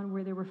 is one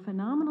where there were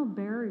phenomenal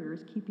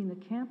barriers keeping the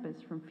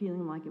campus from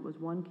feeling like it was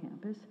one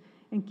campus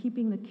and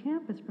keeping the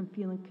campus from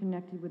feeling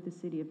connected with the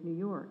city of New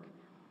York.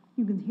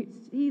 You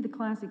can see the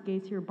classic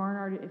gates here.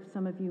 Barnard, if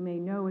some of you may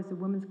know, is a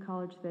women's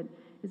college that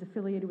is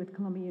affiliated with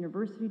Columbia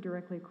University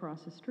directly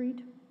across the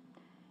street.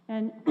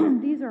 And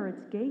these are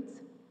its gates.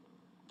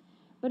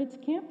 But its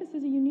campus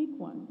is a unique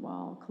one.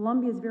 While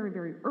Columbia is very,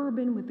 very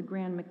urban with the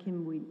grand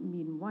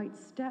McKim-Mead and White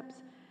steps,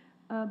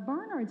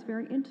 Barnard's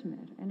very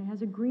intimate, and it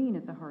has a green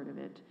at the heart of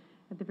it.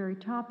 At the very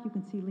top, you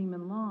can see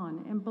Lehman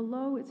Lawn, and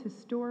below its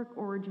historic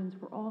origins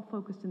were all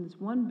focused in this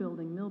one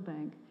building,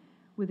 Millbank,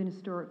 with an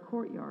historic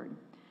courtyard.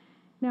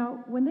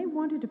 Now, when they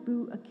wanted to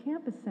do a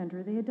campus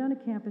center, they had done a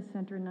campus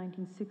center in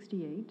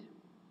 1968,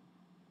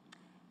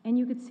 and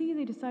you could see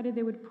they decided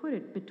they would put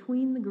it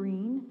between the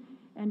green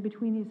and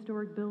between the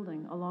historic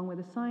building, along with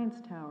a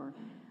science tower.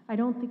 I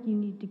don't think you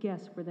need to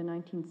guess where the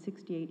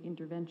 1968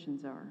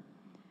 interventions are.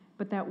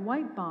 But that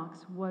white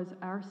box was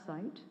our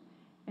site,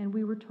 and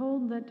we were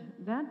told that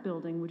that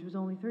building, which was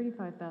only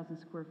 35,000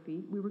 square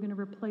feet, we were going to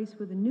replace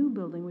with a new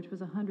building, which was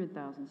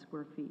 100,000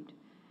 square feet.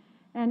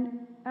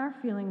 And our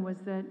feeling was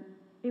that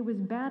it was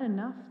bad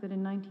enough that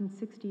in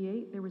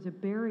 1968 there was a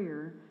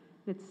barrier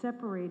that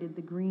separated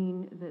the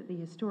green, the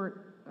historic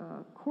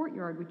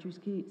courtyard, which you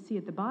see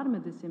at the bottom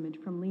of this image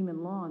from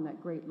Lehman Lawn,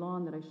 that great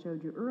lawn that I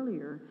showed you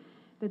earlier,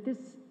 that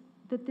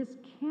this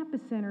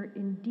campus center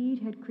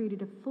indeed had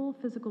created a full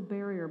physical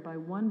barrier by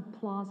one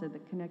plaza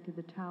that connected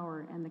the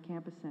tower and the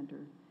campus center.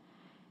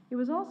 It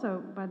was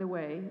also, by the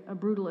way, a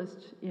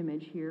brutalist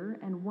image here,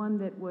 and one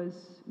that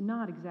was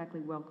not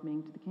exactly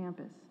welcoming to the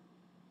campus.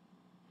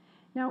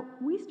 Now,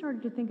 we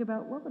started to think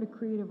about what would a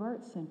creative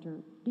arts center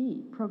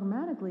be?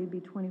 Programmatically, it'd be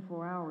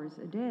 24 hours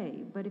a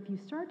day, but if you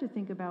start to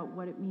think about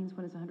what it means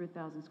when it's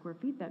 100,000 square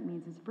feet, that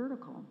means it's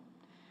vertical.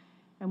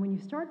 And when you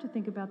start to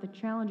think about the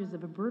challenges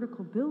of a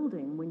vertical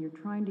building, when you're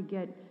trying to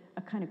get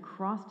a kind of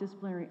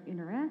cross-disciplinary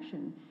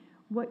interaction,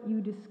 what you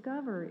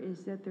discover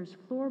is that there's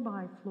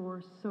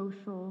floor-by-floor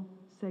social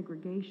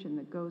segregation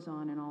that goes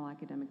on in all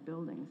academic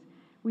buildings.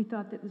 We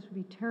thought that this would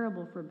be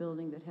terrible for a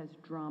building that has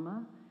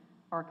drama,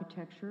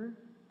 architecture,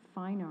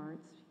 fine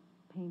arts,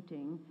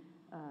 painting,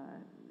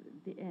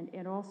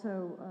 and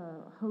also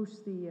hosts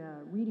the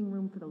reading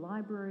room for the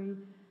library,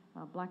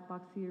 black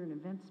box theater, an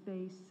event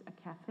space, a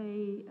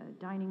cafe, a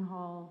dining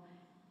hall,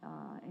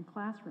 and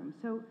classroom.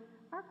 So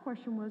our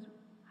question was,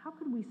 how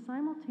could we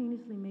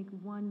simultaneously make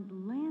one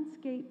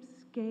landscape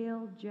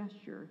scale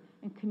gesture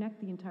and connect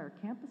the entire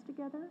campus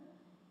together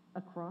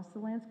across the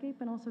landscape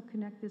and also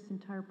connect this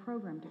entire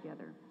program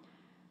together?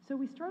 So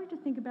we started to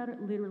think about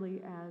it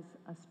literally as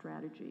a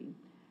strategy.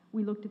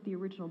 We looked at the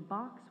original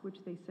box, which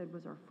they said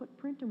was our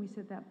footprint, and we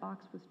said that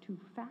box was too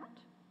fat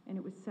and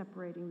it was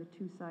separating the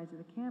two sides of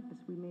the campus.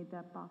 We made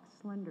that box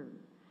slender.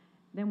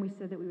 Then we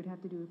said that we would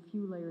have to do a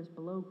few layers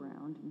below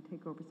ground and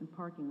take over some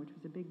parking, which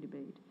was a big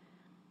debate.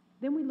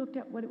 Then we looked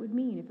at what it would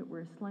mean if it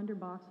were a slender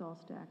box all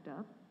stacked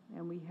up,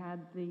 and we had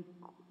the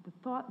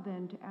thought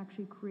then to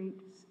actually create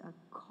a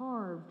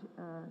carved,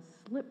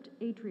 slipped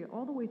atria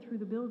all the way through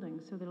the building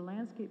so that a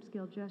landscape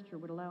scale gesture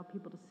would allow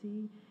people to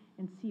see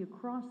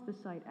across the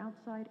site,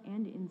 outside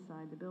and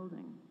inside the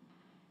building.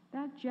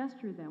 That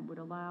gesture then would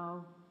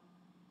allow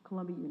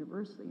Columbia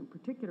University in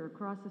particular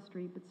across the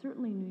street, but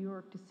certainly New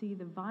York, to see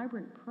the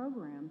vibrant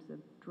programs of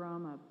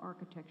drama, of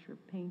architecture,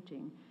 of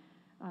painting,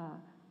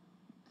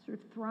 sort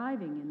of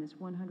thriving in this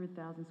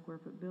 100,000 square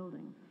foot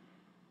building.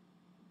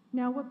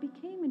 Now, what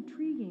became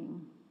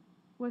intriguing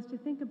was to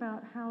think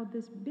about how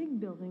this big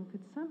building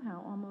could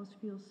somehow almost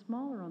feel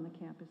smaller on the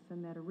campus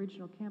than that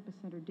original campus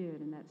center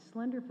did, and that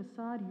slender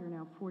facade here,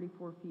 now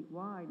 44 feet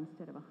wide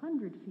instead of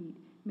 100 feet,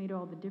 made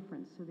all the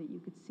difference so that you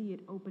could see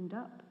it opened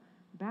up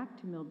back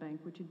to Millbank,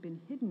 which had been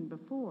hidden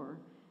before,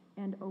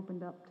 and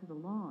opened up to the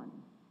lawn.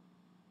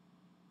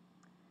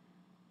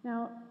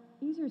 Now,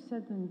 easier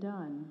said than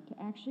done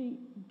to actually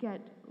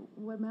get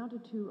what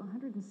amounted to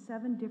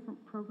 107 different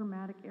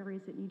programmatic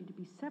areas that needed to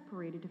be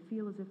separated to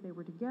feel as if they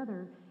were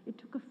together. It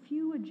took a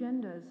few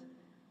agendas,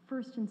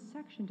 first in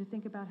section, to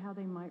think about how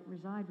they might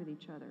reside with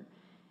each other.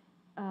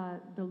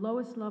 The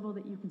lowest level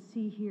that you can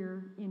see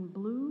here in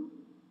blue,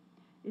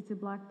 it's a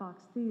black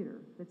box theater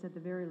that's at the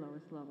very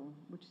lowest level,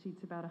 which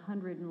seats about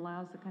 100 and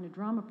allows the kind of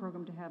drama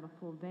program to have a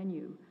full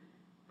venue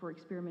for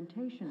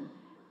experimentation.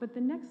 But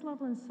the next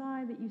level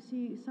inside that you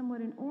see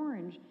somewhat in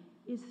orange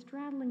is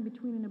straddling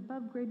between an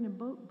above grade and a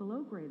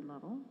below grade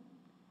level.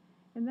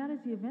 And that is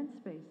the event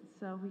space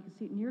itself. We can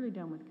see it nearly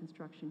done with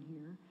construction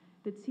here,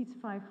 that seats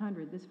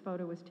 500. This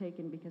photo was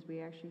taken because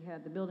we actually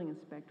had the building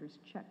inspectors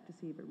check to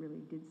see if it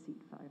really did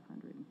seat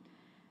 500.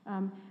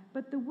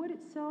 But the wood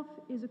itself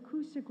is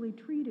acoustically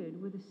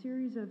treated with a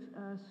series of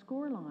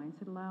score lines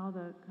that allow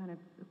the kind of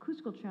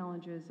acoustical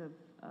challenges of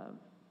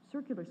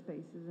circular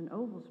spaces and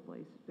oval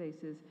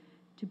spaces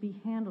to be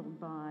handled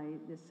by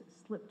this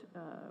slipped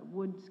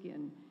wood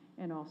skin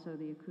and also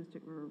the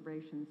acoustic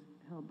reverberations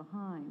held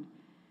behind.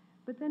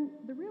 But then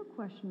the real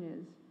question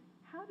is,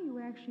 how do you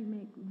actually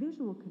make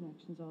visual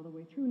connections all the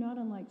way through, not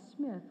unlike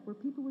Smith, where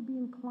people would be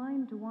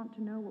inclined to want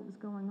to know what was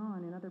going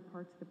on in other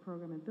parts of the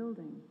program and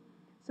building?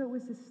 So it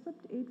was this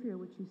slipped atria,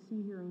 which you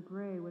see here in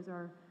gray, was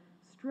our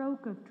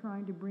stroke of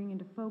trying to bring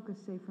into focus,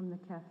 say, from the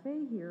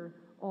cafe here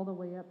all the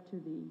way up to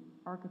the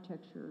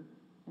architecture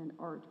and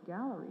art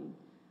gallery,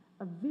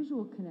 a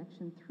visual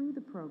connection through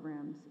the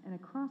programs and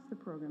across the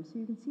program. So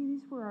you can see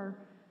these were our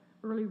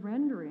early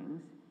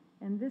renderings,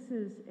 and this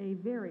is a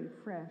very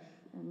fresh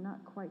and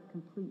not quite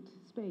complete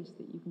space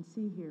that you can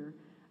see here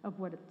of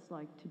what it's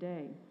like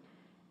today.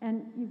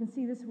 And you can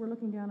see this, we're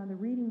looking down on the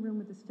reading room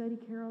with the study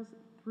carrels,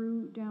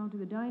 through down to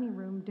the dining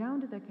room, down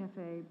to the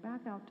cafe,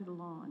 back out to the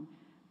lawn.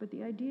 But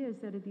the idea is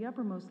that at the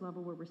uppermost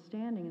level where we're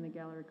standing in the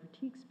gallery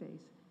critique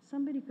space,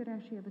 somebody could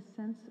actually have a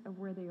sense of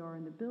where they are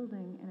in the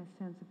building and a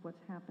sense of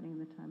what's happening in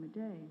the time of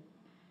day.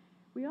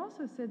 We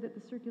also said that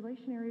the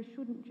circulation areas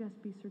shouldn't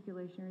just be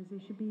circulation areas,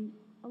 they should be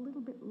a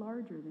little bit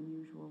larger than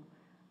usual.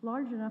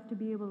 Large enough to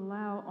be able to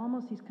allow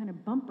almost these kind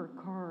of bumper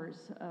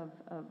cars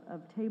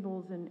of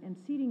tables and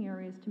seating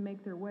areas to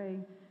make their way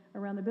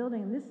around the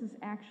building. And this is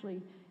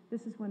actually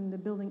This is when the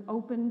building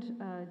opened,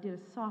 did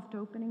a soft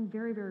opening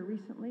very, very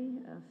recently.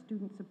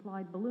 Students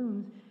supplied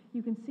balloons.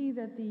 You can see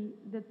that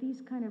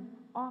these kind of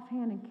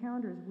offhand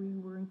encounters we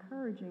were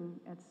encouraging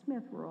at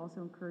Smith, we're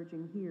also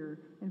encouraging here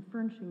and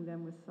furnishing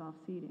them with soft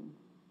seating.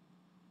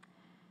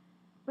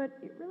 But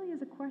it really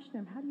is a question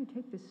of how do you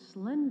take this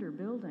slender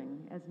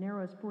building, as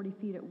narrow as 40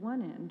 feet at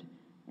one end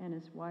and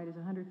as wide as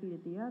 100 feet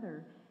at the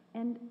other,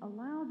 and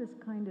allow this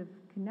kind of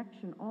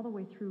connection all the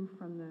way through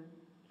from the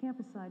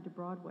campus side to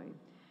Broadway.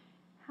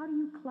 How do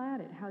you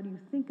clad it? How do you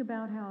think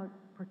about how it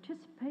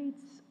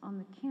participates on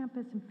the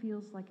campus and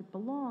feels like it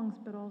belongs,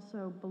 but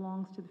also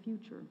belongs to the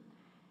future?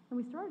 And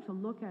we started to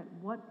look at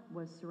what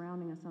was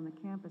surrounding us on the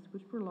campus,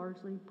 which were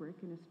largely brick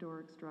and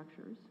historic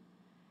structures.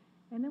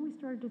 And then we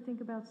started to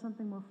think about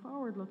something more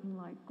forward-looking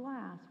like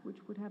glass, which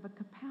would have a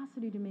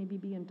capacity to maybe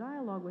be in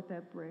dialogue with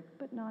that brick,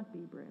 but not be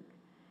brick.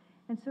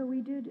 And so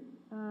we did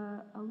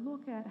a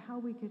look at how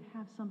we could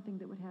have something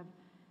that would have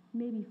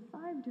maybe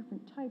 5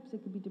 different types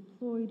that could be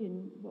deployed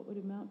in what would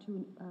amount to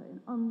an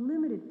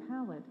unlimited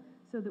palette,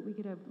 so that we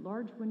could have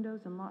large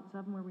windows and lots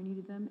of them where we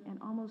needed them, and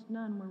almost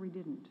none where we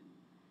didn't.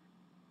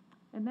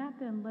 And that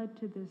then led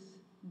to this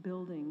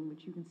building,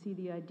 which you can see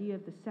the idea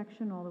of the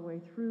section all the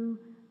way through,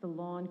 the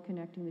lawn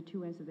connecting the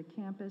 2 ends of the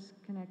campus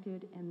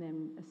connected, and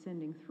then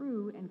ascending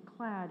through and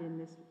clad in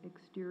this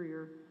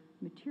exterior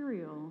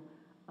material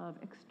of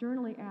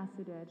externally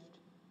acid-etched,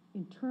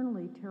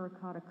 internally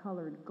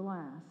terracotta-colored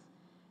glass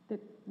that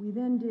we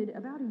then did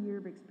about a year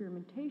of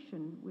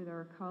experimentation with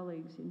our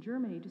colleagues in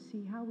Germany to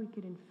see how we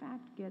could in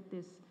fact get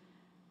this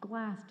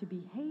glass to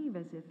behave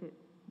as if it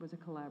was a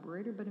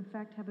collaborator, but in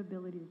fact have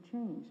ability to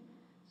change.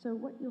 So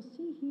what you'll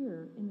see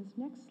here in this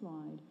next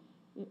slide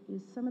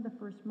is some of the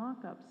first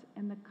mock-ups,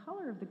 and the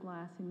color of the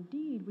glass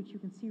indeed, which you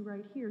can see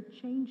right here,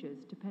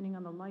 changes depending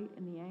on the light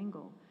and the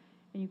angle.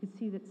 And you can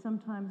see that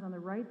sometimes on the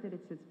right that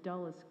it's as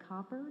dull as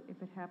copper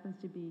if it happens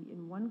to be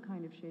in one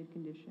kind of shade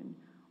condition,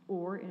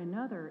 or in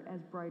another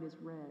as bright as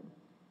red.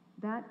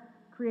 That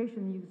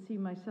creation, you can see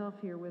myself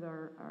here with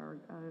our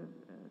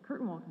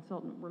curtain wall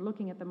consultant, we're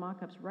looking at the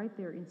mock-ups right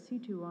there in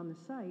situ on the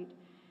site.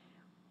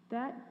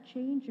 That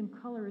change in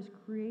color is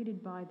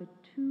created by the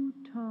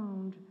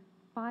 2-toned,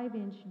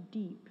 5-inch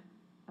deep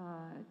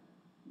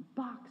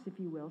box, if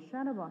you will,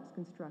 shadow box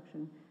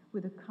construction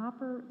with the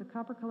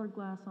copper-colored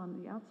glass on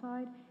the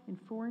outside and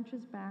 4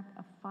 inches back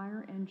a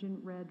fire engine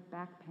red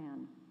back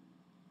pan.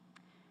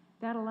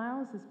 That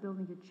allows this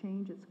building to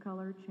change its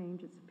color,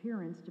 change its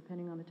appearance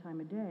depending on the time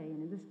of day.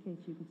 And in this case,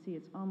 you can see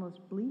it's almost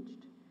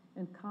bleached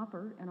and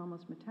copper and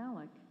almost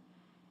metallic.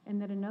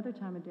 And then another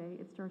time of day,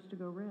 it starts to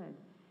go red.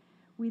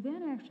 We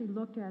then actually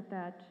looked at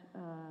that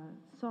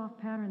soft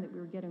pattern that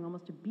we were getting,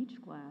 almost a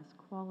beach glass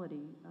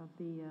quality of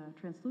the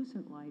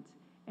translucent lights,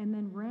 and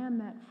then ran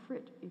that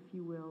frit, if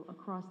you will,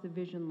 across the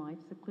vision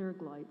lights, the clear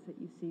lights that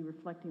you see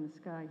reflecting the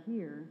sky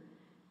here,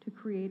 to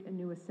create a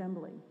new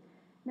assembly.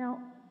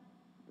 Now,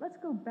 let's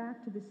go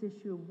back to this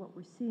issue of what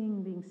we're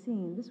seeing being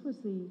seen. This was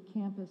the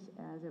campus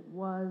as it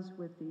was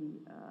with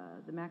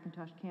the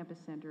Macintosh Campus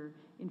Center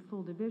in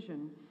full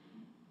division.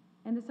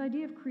 And this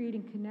idea of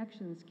creating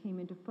connections came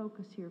into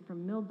focus here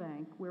from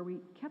Millbank, where we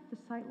kept the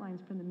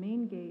sightlines from the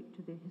main gate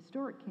to the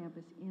historic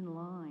campus in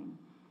line.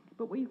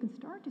 But what you can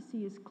start to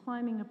see is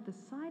climbing up the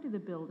side of the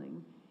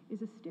building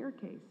is a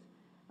staircase.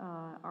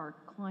 Our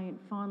client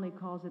fondly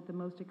calls it the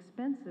most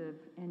expensive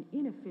and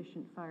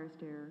inefficient fire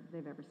stair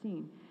they've ever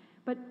seen.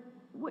 But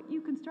what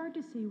you can start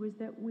to see was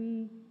that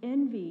we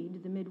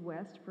envied the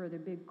Midwest for their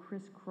big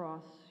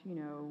crisscross,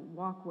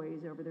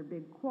 walkways over their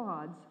big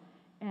quads.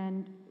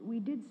 And we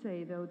did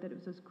say, though, that it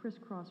was those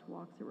crisscross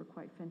walks that were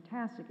quite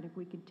fantastic. And if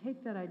we could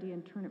take that idea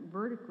and turn it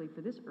vertically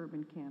for this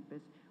urban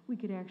campus, we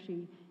could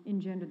actually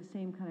engender the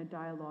same kind of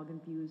dialogue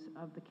and views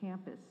of the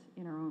campus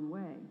in our own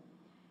way.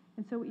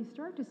 And so what you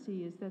start to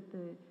see is that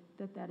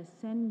that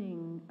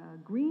ascending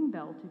green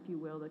belt, if you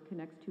will, that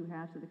connects 2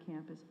 halves of the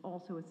campus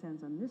also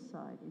ascends on this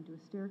side into a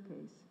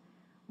staircase,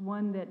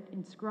 one that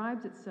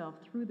inscribes itself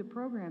through the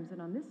programs.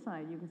 And on this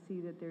side, you can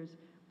see that there's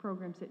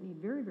programs that need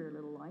very, very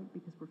little light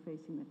because we're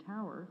facing the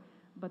tower,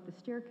 but the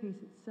staircase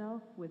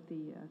itself with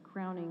the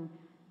crowning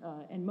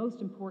and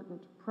most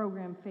important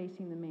program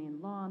facing the main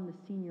lawn, the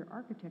senior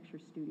architecture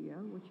studio,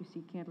 which you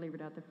see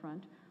cantilevered out the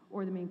front,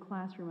 or the main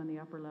classroom on the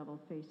upper level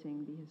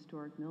facing the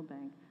historic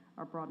Millbank,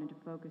 are brought into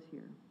focus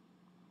here.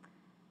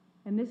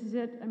 And this is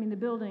it. I mean, the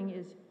building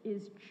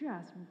is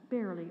just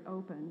barely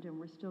opened, and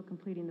we're still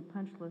completing the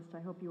punch list.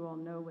 I hope you all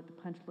know what the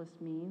punch list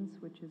means,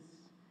 which is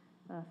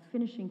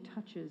finishing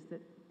touches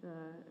that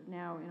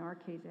now, in our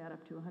case, add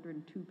up to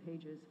 102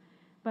 pages.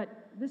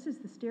 But this is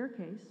the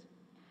staircase.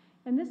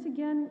 And this,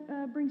 again,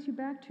 brings you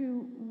back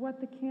to what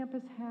the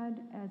campus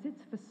had as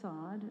its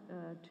facade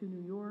to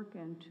New York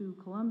and to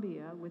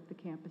Columbia with the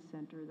campus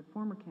center, the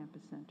former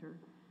campus center,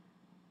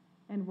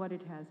 and what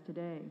it has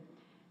today.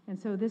 And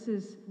so this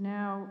is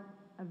now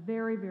a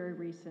very, very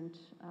recent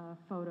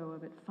photo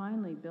of it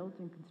finally built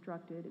and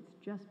constructed. It's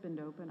just been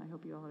open. I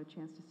hope you all had a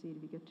chance to see it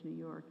if you get to New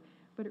York,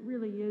 But it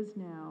really is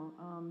now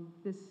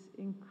this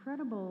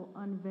incredible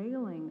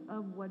unveiling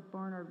of what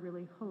Barnard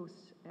really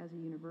hosts as a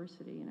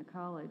university and a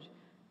college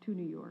to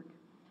New York.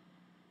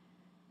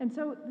 And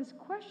so this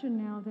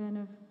question now then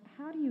of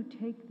how do you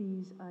take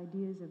these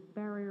ideas of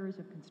barriers,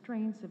 of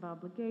constraints, of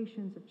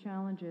obligations, of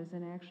challenges,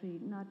 and actually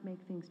not make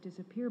things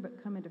disappear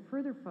but come into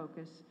further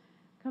focus,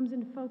 comes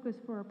into focus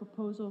for our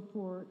proposal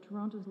for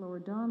Toronto's Lower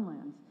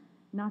Dawnlands.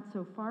 Not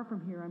so far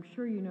from here, I'm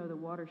sure you know the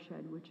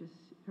watershed, which is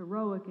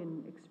heroic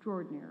and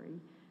extraordinary,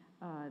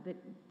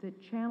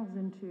 that channels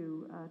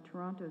into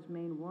Toronto's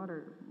main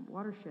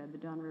watershed, the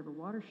Don River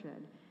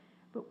watershed.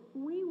 But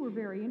we were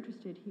very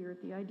interested here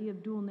at the idea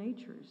of dual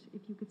natures.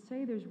 If you could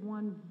say there's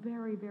one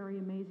very, very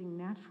amazing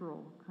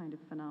natural kind of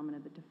phenomena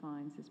that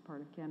defines this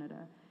part of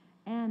Canada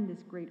and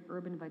this great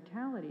urban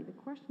vitality, the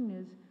question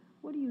is,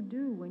 what do you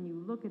do when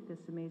you look at this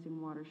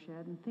amazing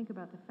watershed and think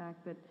about the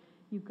fact that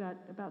you've got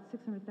about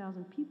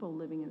 600,000 people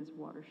living in this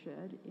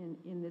watershed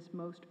in this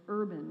most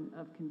urban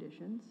of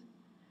conditions?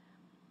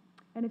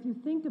 And if you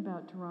think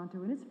about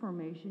Toronto and its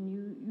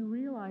formation, you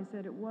realize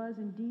that it was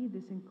indeed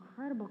this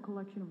incredible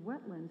collection of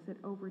wetlands that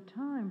over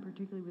time,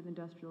 particularly with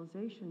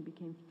industrialization,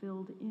 became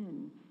filled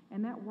in.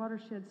 And that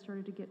watershed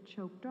started to get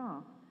choked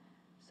off.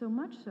 So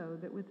much so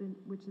that with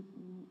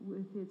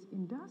its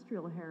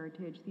industrial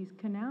heritage, these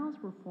canals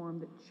were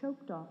formed that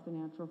choked off the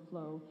natural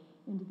flow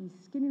into these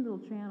skinny little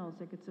channels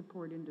that could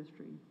support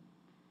industry.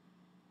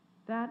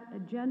 That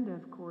agenda,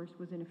 of course,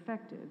 was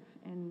ineffective,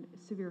 and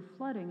severe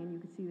flooding, and you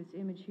can see this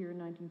image here in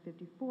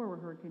 1954 where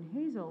Hurricane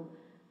Hazel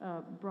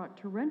brought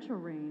torrential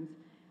rains,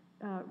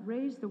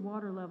 raised the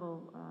water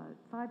level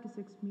 5 to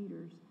 6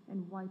 meters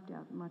and wiped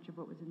out much of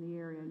what was in the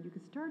area. And you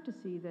could start to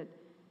see that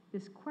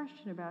this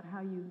question about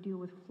how you deal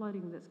with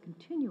flooding that's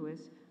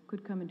continuous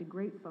could come into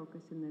great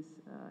focus in this,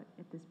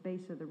 at this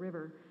base of the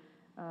river,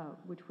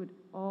 which would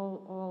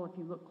all, if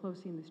you look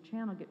closely in this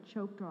channel, get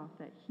choked off.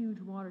 That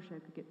huge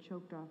watershed could get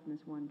choked off in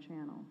this one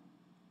channel.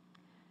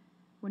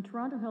 When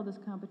Toronto held this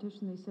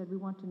competition, they said, we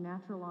want to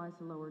naturalize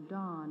the Lower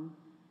Don,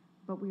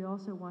 but we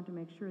also want to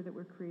make sure that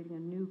we're creating a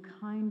new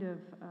kind of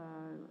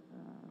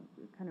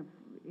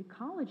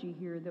ecology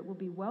here that will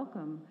be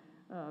welcome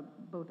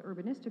both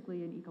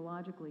urbanistically and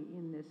ecologically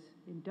in this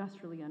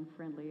industrially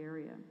unfriendly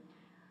area.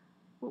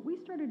 What we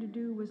started to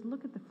do was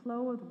look at the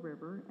flow of the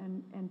river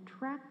and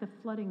track the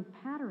flooding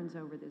patterns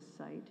over this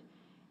site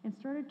and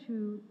started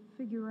to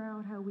figure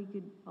out how we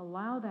could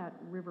allow that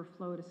river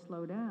flow to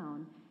slow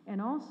down. And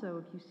also,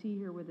 if you see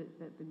here with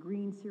the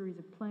green series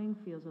of playing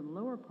fields on the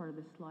lower part of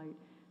the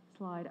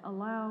slide,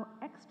 allow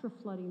extra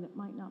flooding that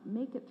might not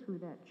make it through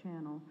that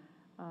channel,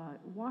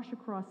 wash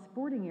across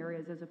sporting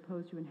areas as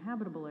opposed to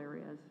inhabitable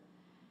areas.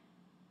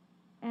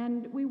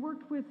 And we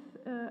worked with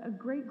a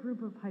great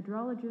group of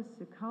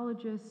hydrologists,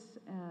 ecologists,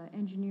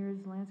 engineers,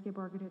 landscape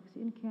architects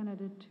in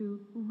Canada to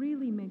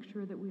really make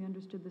sure that we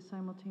understood the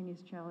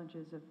simultaneous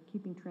challenges of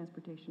keeping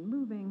transportation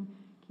moving,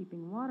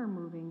 keeping water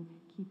moving,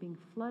 keeping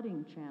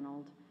flooding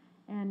channeled,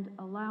 and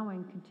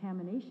allowing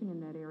contamination in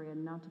that area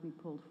not to be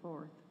pulled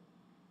forth.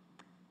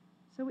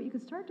 So what you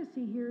can start to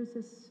see here is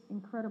this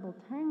incredible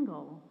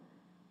tangle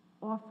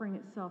offering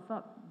itself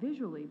up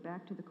visually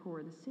back to the core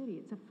of the city.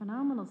 It's a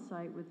phenomenal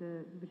site with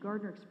the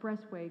Gardiner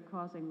Expressway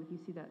causing, if you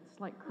see that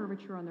slight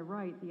curvature on the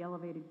right, the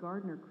elevated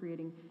Gardiner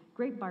creating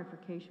great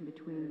bifurcation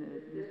between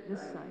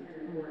this site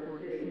and the core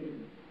of the city.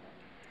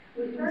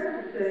 We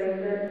started to say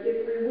that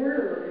if we were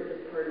to look at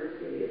this part of the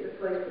city, it's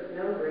a place with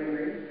no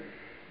greenery,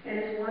 and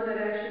it's one that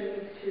actually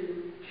needs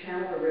to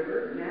channel the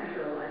river,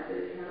 naturalize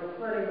it, handle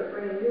flooding, but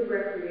bring new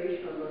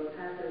recreational, both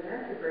passive and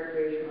active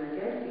recreational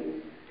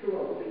identities to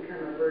what will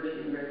become a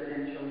burgeoning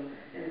residential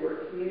and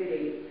work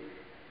community.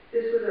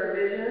 This was our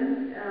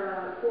vision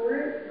for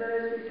it, but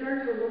as we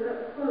start to look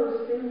up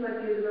close, things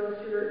like the Isabella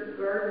Stewart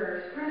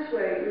Gardiner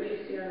Expressway, which you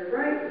see on the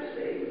right, which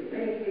they, in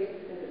many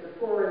cases, think is a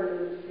foreign and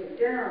need to take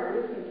down,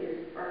 we think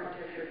is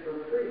architecture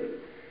for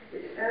free.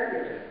 It's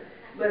fabulous,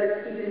 but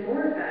it's even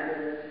more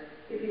fabulous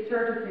if you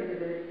start to think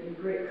of it in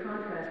great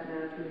contrast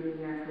now to the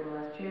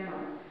naturalized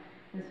channel.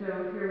 And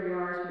so here we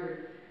are sort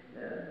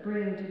of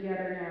bringing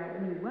together now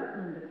a new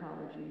wetland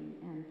ecology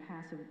and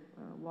passive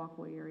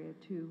walkway area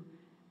to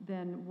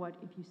then what,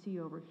 if you see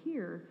over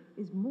here,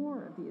 is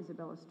more of the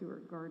Isabella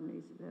Stewart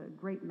Garden's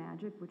great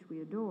magic, which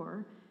we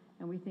adore,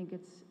 and we think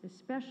it's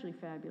especially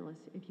fabulous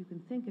if you can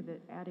think of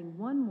it adding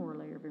one more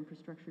layer of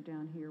infrastructure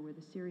down here with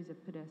a series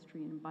of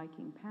pedestrian and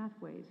biking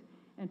pathways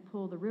and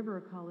pull the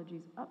river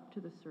ecologies up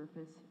to the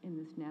surface in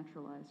this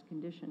naturalized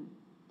condition.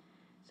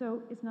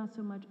 So it's not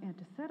so much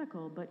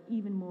antithetical, but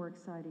even more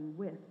exciting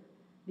with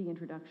the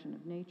introduction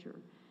of nature.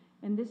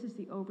 And this is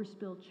the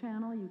overspill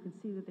channel. You can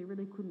see that they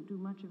really couldn't do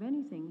much of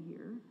anything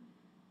here,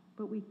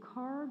 but we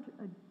carved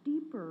a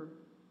deeper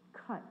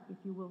cut, if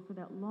you will, for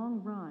that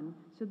long run,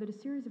 so that a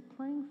series of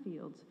playing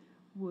fields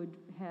would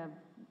have,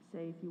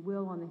 say, if you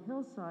will, on the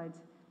hillsides,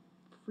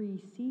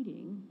 free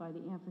seating by the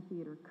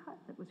amphitheater cut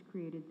that was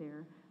created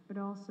there, but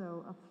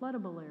also a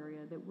floodable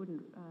area that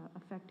wouldn't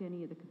affect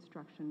any of the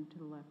construction to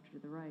the left or to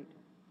the right.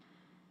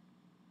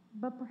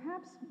 But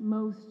perhaps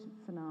most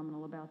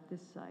phenomenal about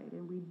this site,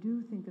 and we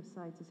do think of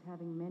sites as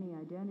having many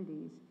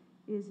identities,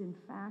 is in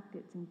fact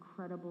its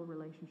incredible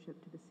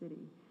relationship to the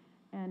city.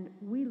 And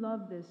we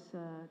love this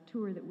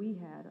tour that we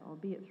had,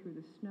 albeit through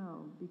the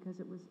snow, because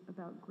it was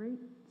about great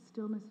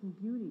stillness and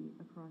beauty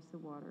across the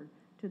water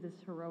to this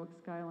heroic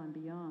skyline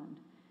beyond.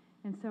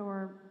 And so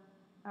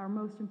our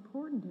most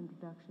important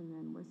introduction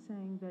then was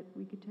saying that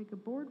we could take a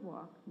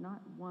boardwalk,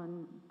 not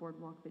one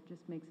boardwalk that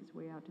just makes its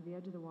way out to the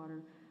edge of the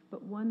water,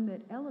 but one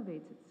that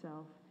elevates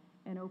itself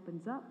and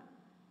opens up,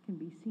 can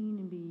be seen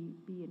and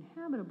be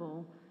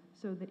inhabitable,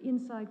 so that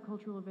inside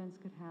cultural events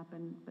could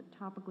happen, but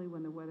topically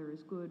when the weather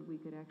is good, we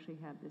could actually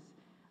have this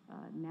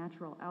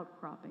natural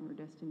outcropping or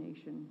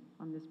destination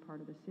on this part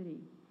of the city.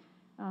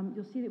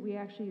 You'll see that we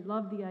actually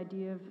love the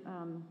idea of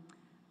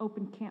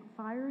open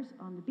campfires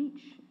on the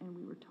beach, and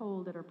we were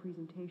told at our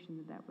presentation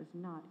that that was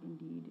not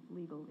indeed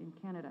legal in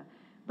Canada.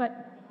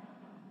 But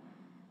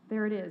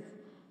there it is.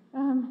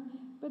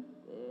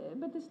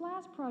 But this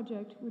last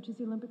project, which is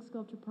the Olympic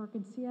Sculpture Park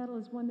in Seattle,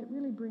 is one that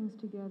really brings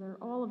together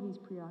all of these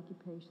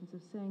preoccupations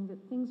of saying that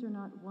things are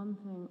not one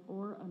thing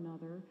or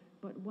another,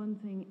 but one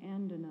thing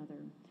and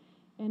another.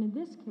 And in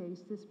this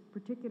case, this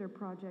particular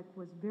project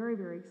was very,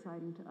 very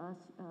exciting to us.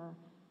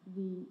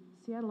 The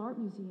Seattle Art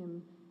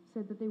Museum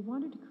said that they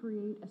wanted to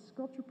create a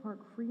sculpture park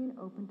free and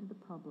open to the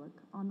public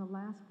on the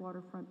last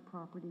waterfront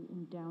property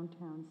in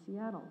downtown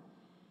Seattle.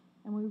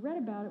 And when we read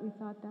about it, we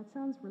thought, that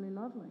sounds really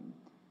lovely.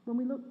 When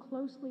we looked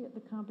closely at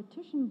the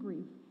competition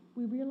brief,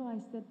 we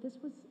realized that this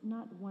was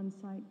not one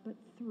site, but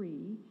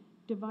three,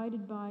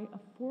 divided by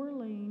a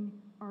 4-lane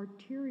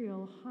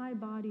arterial,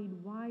 high-bodied,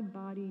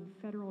 wide-bodied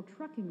federal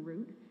trucking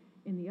route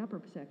in the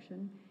upper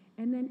section,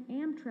 and then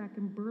Amtrak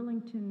and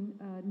Burlington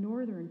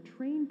Northern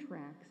train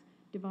tracks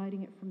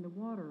dividing it from the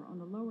water on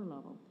the lower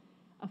level,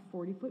 a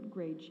 40-foot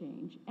grade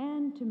change,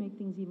 and to make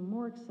things even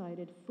more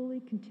excited,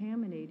 fully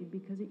contaminated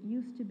because it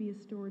used to be a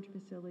storage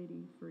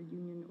facility for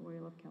Union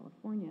Oil of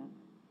California.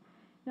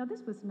 Now,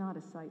 this was not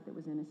a site that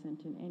was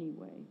innocent in any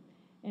way,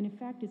 and in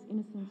fact, its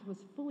innocence was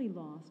fully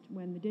lost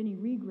when the Denny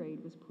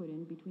regrade was put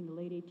in between the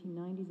late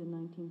 1890s and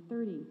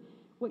 1930.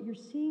 What you're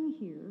seeing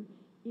here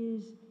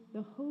is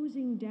the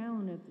hosing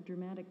down of the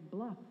dramatic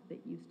bluff that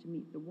used to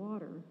meet the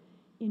water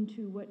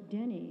into what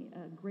Denny,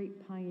 a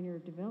great pioneer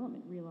of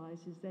development,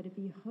 realizes that if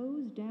he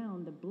hosed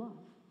down the bluff,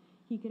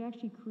 he could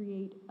actually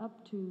create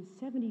up to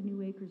 70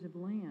 new acres of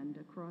land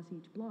across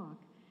each block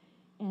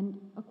and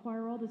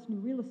acquire all this new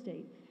real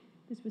estate.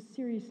 This was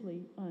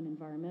seriously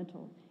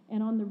unenvironmental.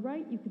 And on the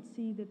right, you could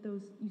see that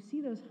you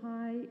see those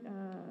high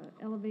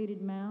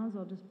elevated mounds.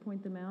 I'll just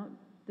point them out,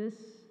 this,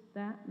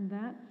 that, and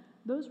that.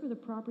 Those were the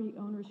property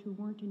owners who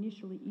weren't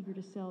initially eager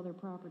to sell their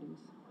properties.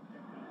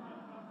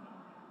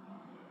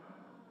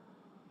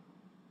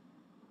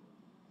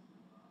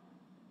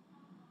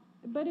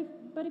 But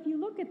if you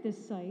look at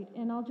this site,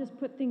 and I'll just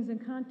put things in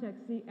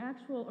context, the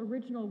actual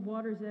original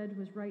water's edge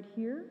was right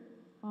here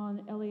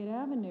on Elliott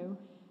Avenue.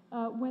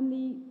 When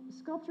the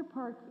sculpture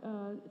park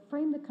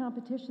framed the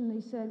competition,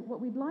 they said, what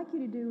we'd like you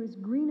to do is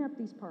green up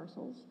these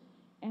parcels,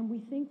 and we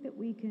think that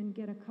we can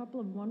get a couple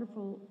of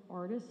wonderful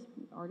artists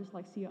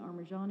like Sia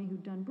Armajani,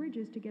 who've done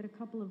bridges, to get a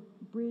couple of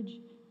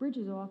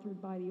bridges authored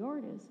by the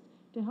artist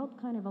to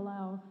help kind of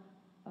allow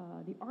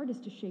the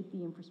artist to shape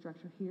the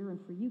infrastructure here and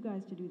for you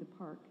guys to do the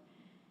park.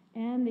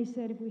 And they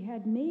said if we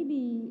had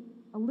maybe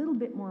a little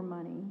bit more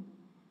money,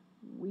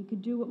 we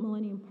could do what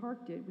Millennium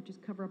Park did, which is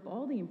cover up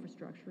all the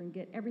infrastructure and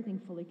get everything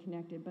fully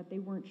connected, but they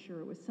weren't sure.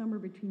 It was somewhere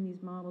between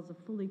these models of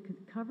fully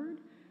covered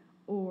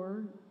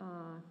or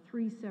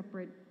 3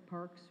 separate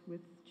parks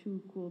with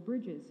 2 cool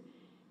bridges.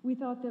 We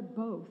thought that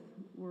both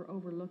were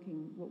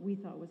overlooking what we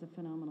thought was a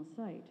phenomenal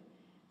site.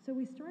 So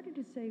we started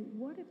to say,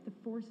 what if the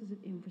forces of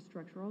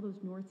infrastructure, all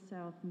those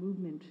north-south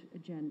movement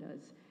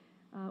agendas,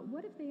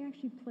 what if they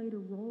actually played a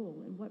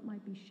role in what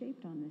might be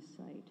shaped on this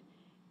site?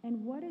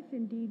 And what if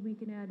indeed we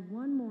can add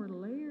one more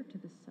layer to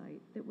the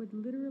site that would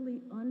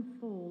literally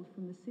unfold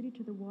from the city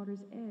to the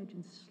water's edge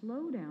and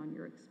slow down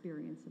your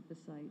experience of the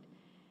site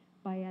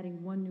by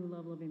adding one new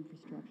level of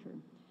infrastructure?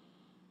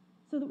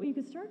 So that what you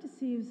could start to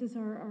see, this is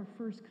our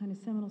first kind of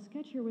seminal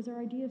sketch here, was our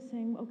idea of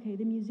saying, okay,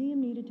 the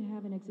museum needed to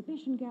have an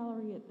exhibition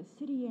gallery at the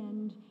city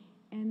end,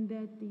 and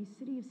that the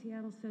city of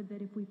Seattle said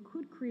that if we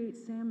could create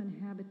salmon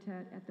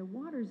habitat at the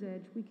water's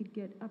edge, we could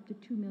get up to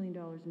 $2 million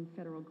in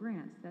federal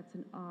grants. That's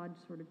an odd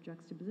sort of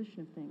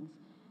juxtaposition of things.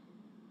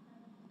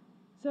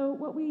 So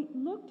what we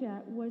looked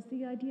at was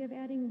the idea of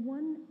adding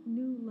one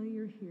new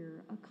layer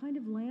here, a kind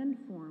of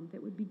landform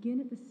that would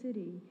begin at the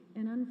city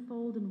and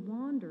unfold and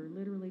wander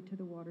literally to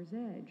the water's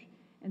edge,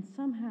 and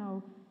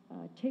somehow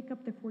take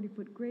up the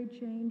 40-foot grade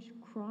change,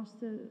 cross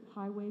the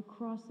highway,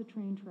 cross the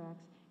train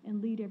tracks,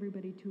 and lead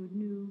everybody to a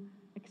new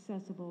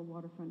accessible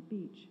waterfront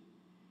beach.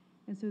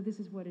 And so this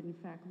is what it in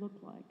fact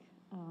looked like.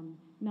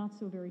 Not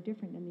so very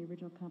different than the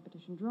original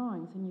competition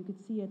drawings. And you could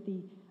see at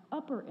the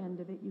upper end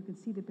of it, you can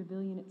see the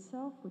pavilion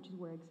itself, which is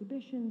where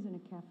exhibitions and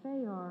a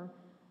cafe are,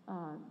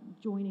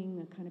 joining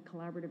a kind of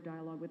collaborative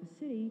dialogue with the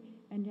city.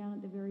 And down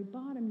at the very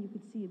bottom, you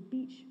could see a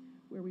beach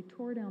where we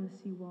tore down the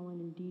seawall and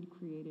indeed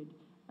created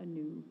a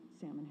new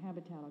salmon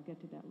habitat. I'll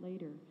get to that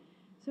later.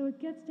 So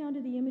it gets down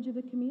to the image of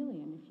the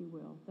chameleon, if you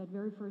will, that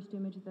very first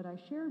image that I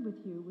shared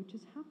with you, which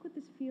is how could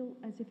this feel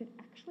as if it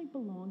actually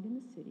belonged in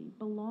the city,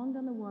 belonged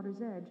on the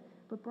water's edge,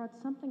 but brought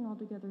something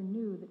altogether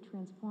new that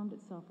transformed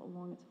itself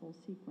along its whole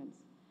sequence.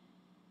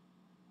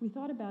 We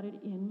thought about it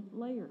in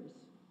layers.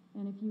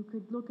 And if you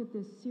could look at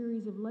this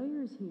series of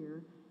layers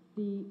here,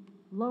 the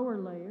lower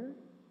layer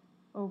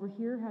over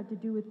here had to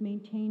do with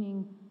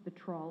maintaining the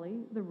trolley,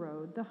 the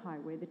road, the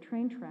highway, the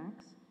train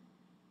tracks.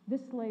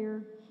 This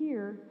layer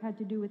here had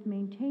to do with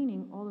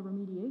maintaining all the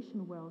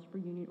remediation wells for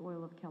Union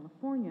Oil of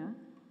California.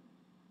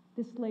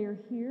 This layer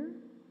here,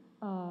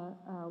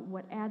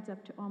 what adds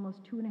up to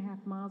almost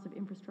 2.5 miles of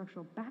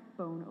infrastructural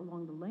backbone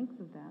along the length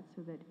of that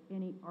so that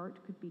any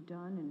art could be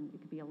done and it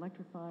could be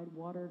electrified,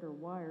 watered, or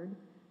wired.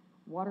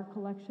 Water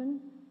collection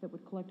that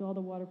would collect all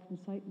the water from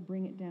the site and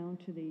bring it down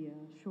to the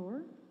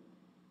shore.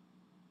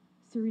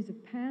 Series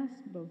of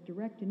paths, both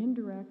direct and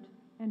indirect,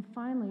 and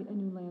finally a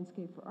new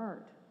landscape for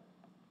art.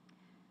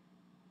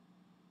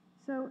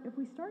 So if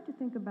we start to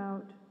think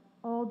about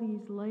all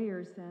these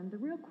layers then, the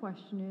real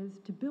question is,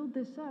 to build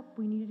this up,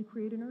 we needed to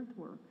create an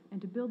earthwork.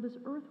 And to build this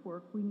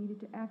earthwork, we needed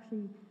to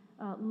actually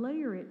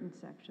layer it in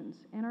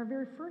sections. And our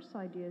very first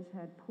ideas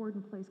had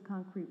poured-in-place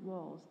concrete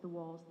walls. The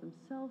walls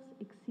themselves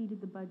exceeded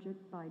the budget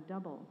by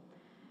double.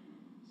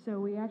 So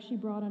we actually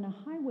brought in a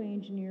highway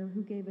engineer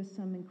who gave us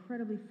some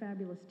incredibly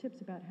fabulous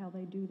tips about how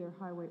they do their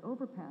highway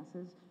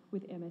overpasses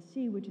with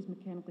MSC, which is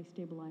mechanically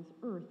stabilized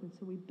earth. And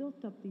so we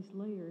built up these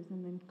layers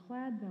and then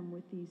clad them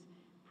with these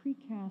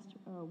precast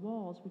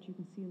walls, which you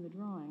can see in the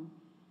drawing.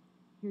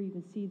 Here you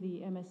can see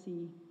the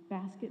MSC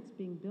baskets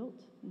being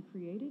built and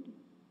created,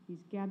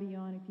 these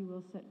gabion, if you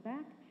will, set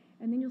back.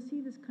 And then you'll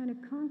see this kind of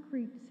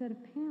concrete set of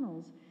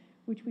panels,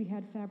 which we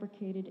had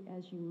fabricated,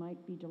 as you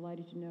might be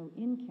delighted to know,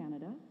 in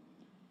Canada,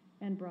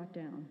 and brought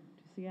down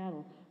to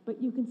Seattle.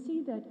 But you can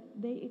see that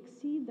they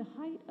exceed the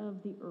height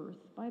of the earth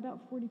by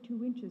about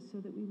 42 inches so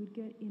that we would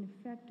get, in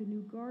effect, a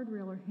new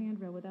guardrail or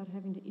handrail without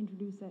having to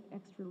introduce that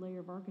extra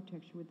layer of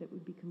architecture that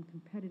would become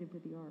competitive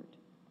with the art.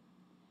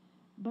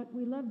 But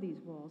we love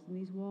these walls, and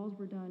these walls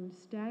were done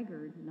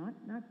staggered,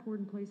 not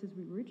poured in place as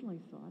we originally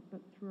thought,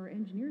 but through our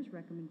engineer's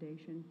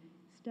recommendation,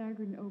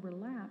 staggered and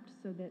overlapped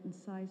so that in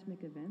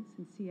seismic events,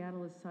 and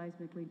Seattle is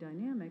seismically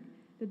dynamic,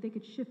 that they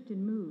could shift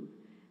and move.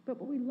 But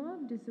what we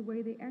loved is the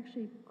way they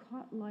actually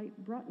caught light,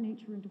 brought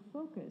nature into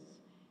focus,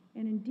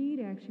 and indeed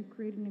actually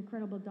created an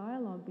incredible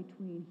dialogue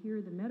between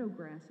here the meadow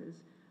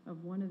grasses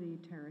of one of the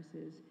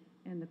terraces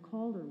and the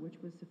Calder, which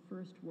was the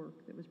first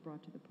work that was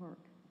brought to the park.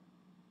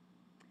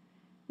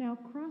 Now,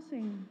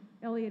 crossing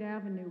Elliott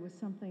Avenue was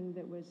something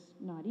that was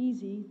not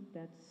easy.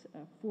 That's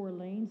 4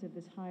 lanes of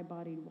this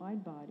high-bodied,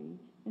 wide body.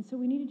 And so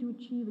we needed to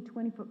achieve a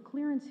 20-foot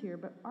clearance here,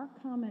 but our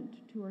comment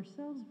to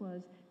ourselves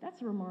was,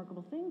 that's a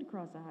remarkable thing to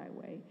cross a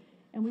highway,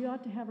 and we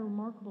ought to have a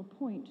remarkable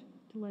point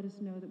to let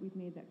us know that we've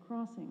made that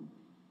crossing.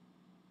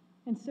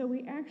 And so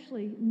we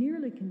actually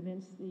nearly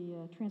convinced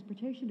the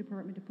transportation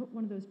department to put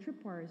one of those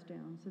tripwires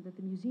down so that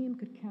the museum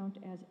could count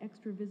as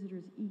extra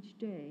visitors each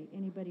day,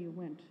 anybody who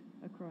went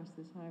across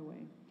this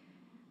highway.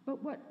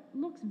 But what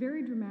looks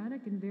very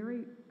dramatic and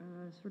very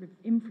sort of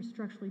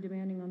infrastructurally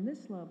demanding on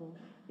this level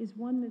is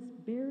one that's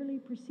barely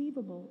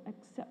perceivable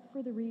except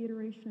for the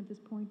reiteration of this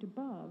point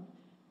above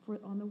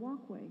on the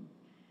walkway.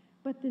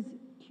 But this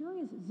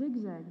curious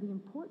zigzag, the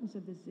importance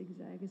of this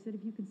zigzag is that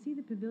if you can see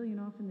the pavilion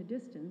off in the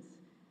distance,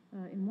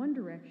 in one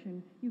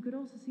direction, you could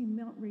also see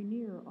Mount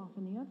Rainier off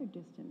in the other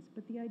distance.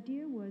 But the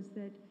idea was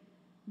that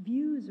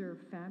views are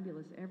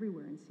fabulous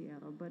everywhere in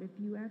Seattle, but if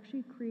you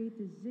actually create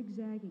this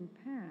zigzagging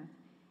path,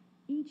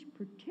 each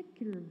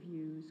particular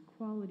view's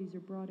qualities are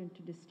brought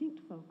into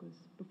distinct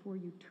focus before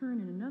you turn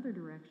in another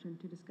direction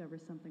to discover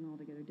something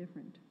altogether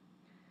different.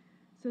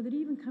 So that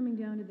even coming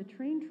down to the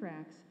train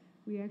tracks,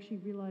 we actually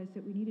realized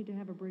that we needed to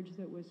have a bridge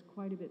that was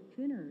quite a bit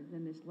thinner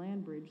than this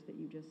land bridge that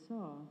you just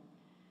saw,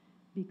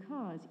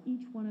 because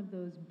each one of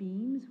those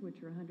beams,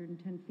 which are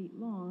 110 feet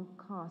long,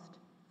 cost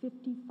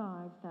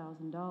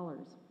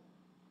 $55,000.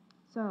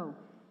 So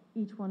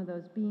each one of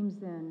those beams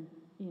then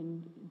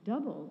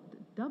double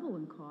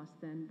in cost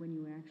then when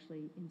you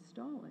actually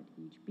install it.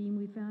 Each beam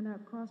we found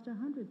out cost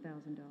 $100,000.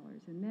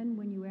 And then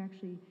when you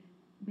actually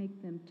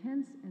make them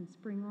tense and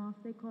spring off,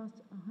 they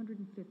cost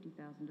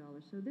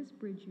 $150,000. So this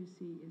bridge you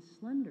see is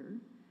slender,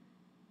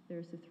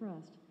 there's the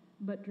thrust,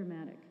 but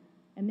dramatic.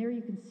 And there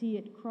you can see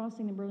it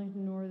crossing the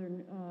Burlington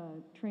Northern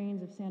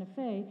trains of Santa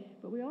Fe,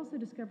 but we also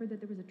discovered that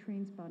there was a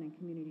train spotting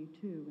community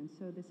too. And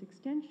so this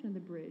extension of the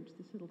bridge,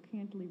 this little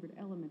cantilevered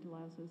element,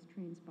 allows those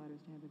train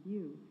spotters to have a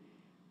view.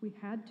 We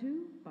had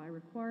to, by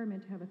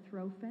requirement, have a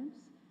throw fence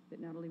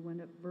that not only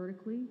went up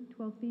vertically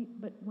 12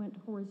 feet, but went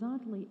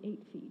horizontally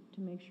 8 feet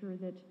to make sure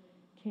that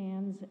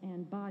cans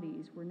and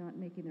bodies were not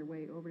making their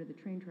way over to the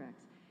train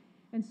tracks.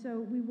 And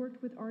so we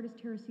worked with artist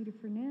Teresita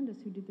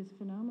Fernandez, who did this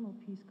phenomenal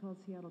piece called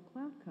Seattle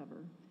Cloud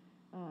Cover,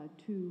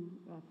 to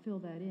fill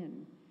that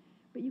in.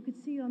 But you could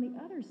see on the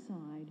other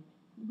side,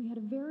 we had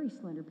a very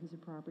slender piece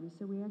of property.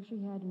 So we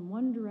actually had in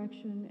one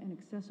direction an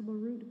accessible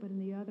route, but in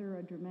the other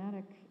a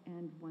dramatic,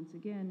 and once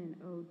again an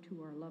ode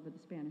to our love of the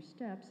Spanish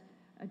Steps,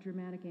 a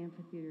dramatic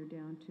amphitheater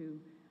down to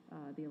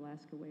the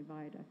Alaska Way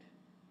Viaduct.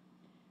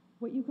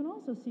 What you can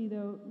also see,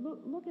 though,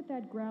 look at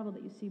that gravel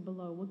that you see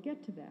below. We'll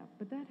get to that,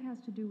 but that has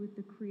to do with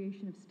the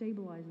creation of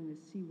stabilizing this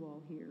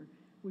seawall here,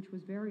 which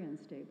was very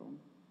unstable.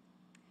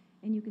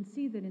 And you can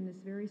see that in this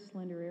very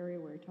slender area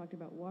where I talked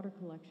about water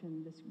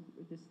collection,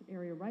 this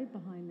area right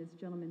behind this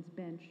gentleman's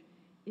bench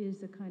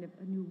is a kind of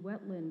a new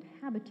wetland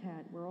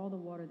habitat where all the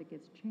water that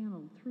gets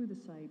channeled through the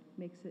site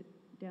makes it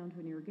down to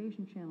an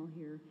irrigation channel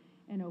here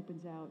and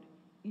opens out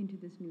into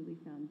this newly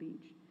found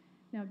beach.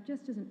 Now,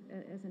 just as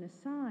an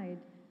aside,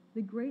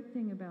 the great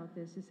thing about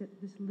this is that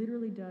this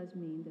literally does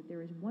mean that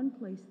there is one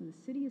place in the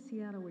city of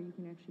Seattle where you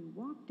can actually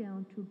walk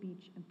down to a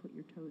beach and put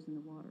your toes in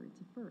the water.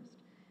 It's a first.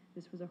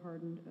 This was a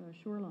hardened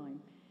shoreline.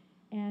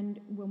 And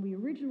when we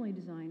originally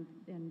designed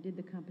and did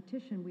the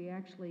competition, we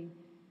actually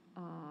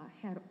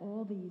had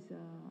all these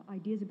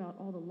ideas about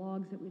all the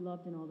logs that we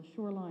loved in all the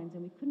shorelines,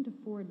 and we couldn't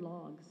afford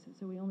logs.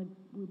 So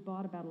we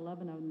bought about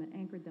 11 of them and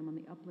anchored them on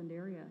the upland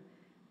area.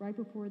 Right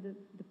before the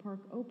park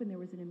opened, there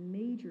was a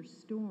major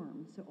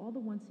storm. So all the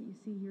ones that you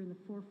see here in the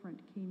forefront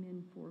came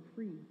in for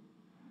free.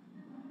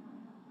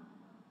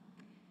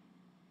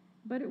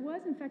 But it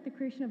was, in fact, the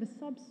creation of a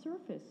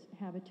subsurface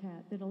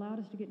habitat that allowed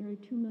us to get nearly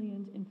 $2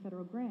 million in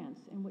federal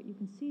grants. And what you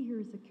can see here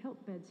is the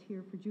kelp beds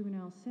here for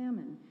juvenile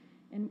salmon.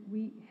 And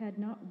we had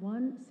not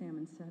one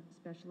salmon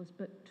specialist,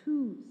 but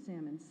 2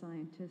 salmon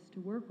scientists to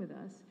work with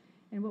us.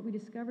 And what we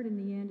discovered in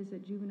the end is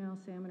that juvenile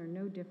salmon are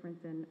no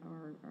different than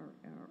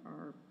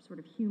our sort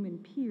of human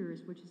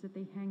peers, which is that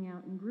they hang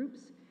out in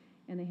groups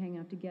and they hang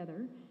out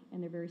together,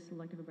 and they're very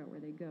selective about where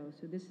they go.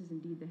 So this is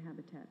indeed the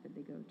habitat that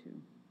they go to.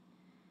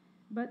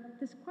 But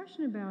this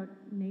question about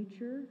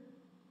nature,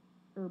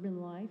 urban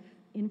life,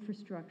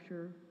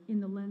 infrastructure in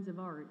the lens of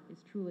art is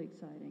truly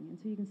exciting. And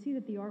so you can see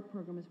that the art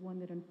program is one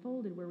that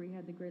unfolded where we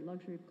had the great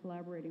luxury of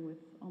collaborating with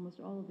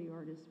almost all of the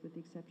artists, with the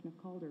exception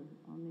of Calder,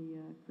 on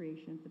the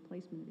creation of the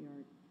placement of the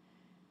art.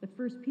 The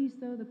first piece,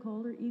 though, the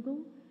Calder Eagle,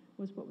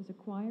 was what was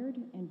acquired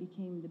and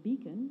became the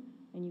beacon,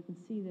 and you can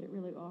see that it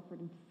really offered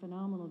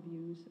phenomenal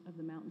views of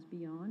the mountains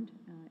beyond.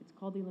 It's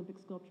called the Olympic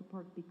Sculpture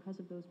Park because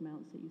of those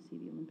mountains that you see,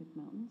 the Olympic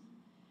Mountains.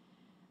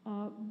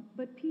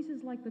 But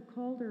pieces like the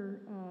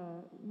Calder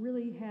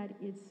really had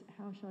its,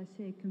 how shall I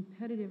say,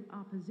 competitive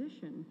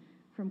opposition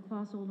from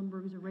Klaus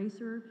Oldenburg's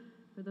eraser.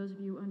 For those of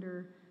you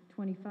under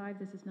 25,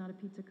 this is not a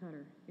pizza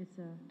cutter. It's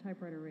a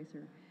typewriter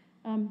eraser.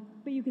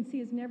 But you can see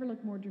it's never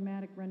looked more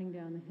dramatic running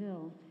down the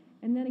hill.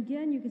 And then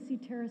again, you can see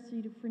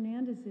Teresita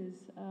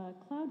Fernandez's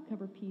cloud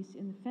cover piece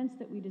in the fence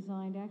that we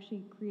designed,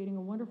 actually creating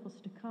a wonderful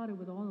staccato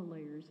with all the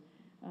layers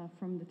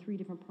from the 3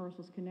 different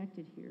parcels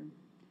connected here.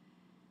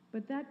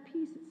 But that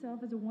piece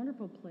itself is a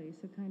wonderful place,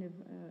 a kind of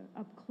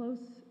up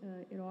close,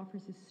 it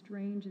offers this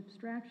strange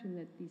abstraction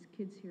that these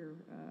kids here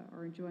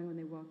are enjoying when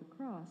they walk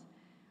across.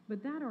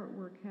 But that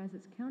artwork has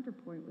its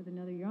counterpoint with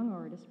another young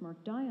artist,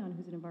 Mark Dion,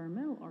 who's an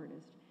environmental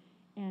artist.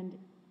 And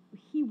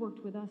he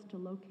worked with us to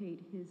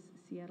locate his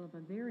Seattle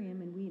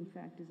vivarium, and we in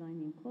fact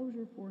designed the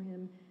enclosure for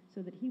him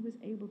so that he was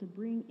able to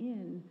bring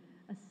in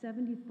a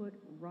 70-foot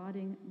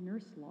rotting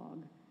nurse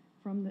log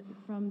from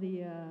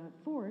the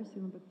forest, the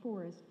Olympic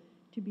Forest,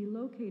 to be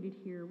located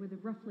here with a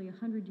roughly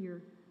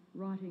 100-year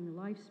rotting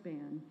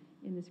lifespan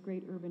in this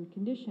great urban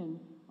condition,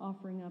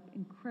 offering up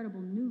incredible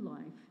new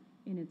life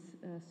in its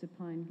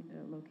supine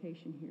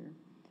location here.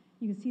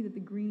 You can see that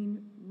the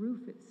green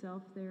roof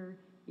itself there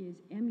is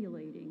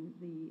emulating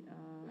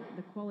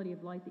the quality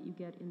of light that you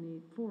get in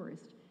the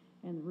forest,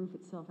 and the roof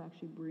itself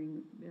actually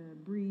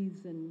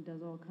breathes and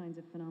does all kinds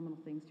of phenomenal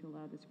things to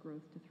allow this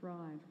growth to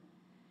thrive.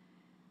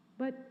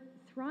 But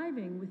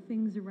thriving with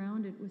things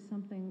around it was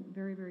something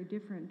very, very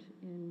different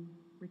in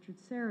Richard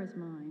Serra's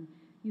mind.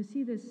 You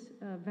see this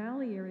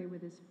valley area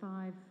with its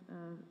 5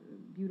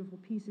 beautiful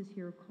pieces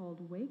here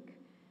called Wake.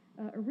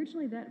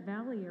 Originally, that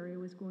valley area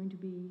was going to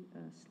be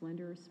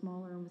slender,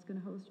 smaller, and was going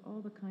to host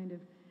all the kind of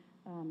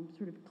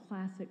sort of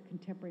classic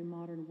contemporary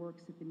modern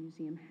works that the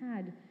museum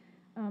had.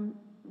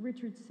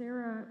 Richard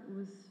Serra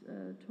was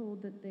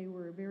told that they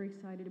were very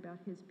excited about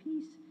his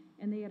piece,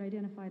 and they had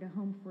identified a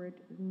home for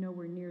it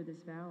nowhere near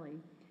this valley.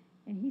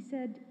 And he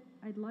said,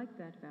 I'd like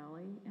that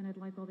valley, and I'd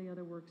like all the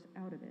other works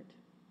out of it.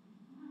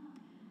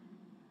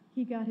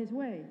 He got his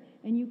way.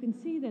 And you can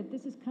see that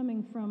this is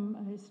coming from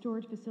his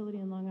storage facility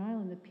in Long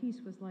Island. The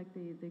piece was like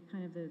the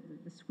kind of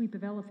the sweep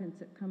of elephants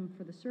that come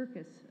for the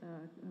circus,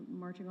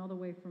 marching all the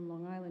way from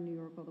Long Island, New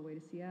York, all the way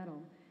to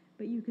Seattle.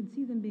 But you can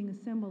see them being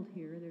assembled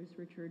here. There's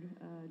Richard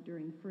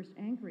during the first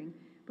anchoring.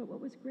 But what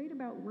was great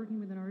about working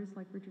with an artist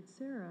like Richard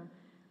Serra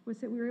was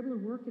that we were able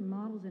to work in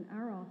models in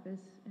our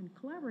office and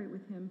collaborate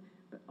with him,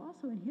 but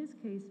also in his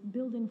case,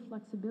 build in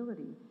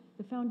flexibility.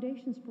 The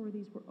foundations for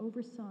these were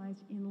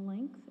oversized in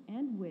length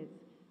and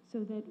width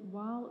so that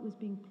while it was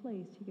being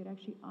placed, he could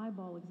actually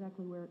eyeball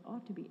exactly where it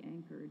ought to be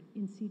anchored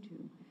in situ.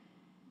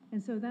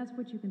 And so that's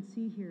what you can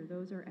see here.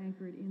 Those are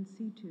anchored in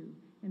situ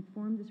and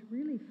form this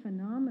really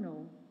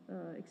phenomenal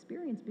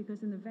experience,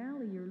 because in the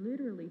valley you're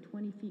literally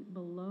 20 feet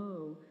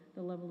below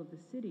the level of the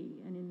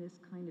city and in this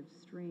kind of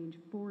strange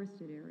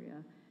forested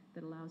area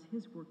that allows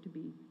his work to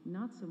be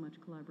not so much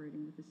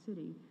collaborating with the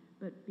city,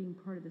 but being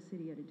part of the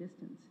city at a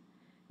distance.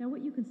 Now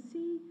what you can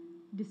see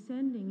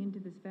descending into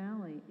this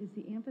valley is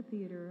the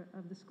amphitheater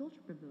of the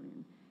Sculpture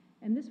Pavilion.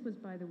 And this was,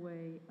 by the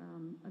way,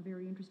 a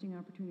very interesting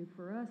opportunity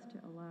for us to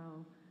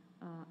allow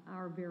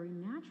our very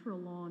natural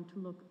lawn to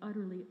look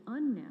utterly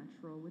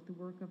unnatural with the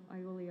work of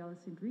Aioli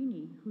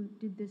Alessandrini, who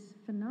did this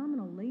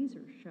phenomenal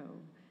laser show,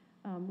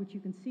 which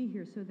you can see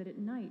here, so that at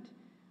night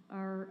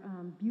our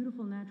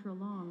beautiful natural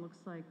lawn looks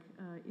like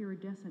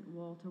iridescent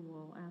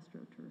wall-to-wall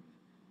astroturf.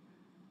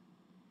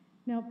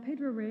 Now,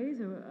 Pedro Reyes,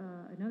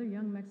 another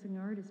young Mexican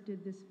artist,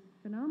 did this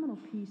phenomenal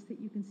piece that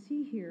you can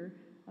see here.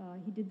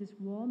 He did this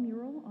wall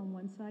mural on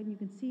one side, and you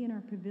can see in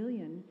our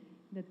pavilion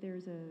that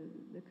there's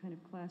the kind of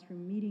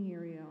classroom meeting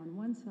area on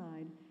one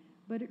side,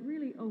 but it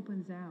really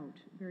opens out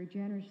very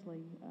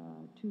generously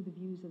to the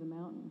views of the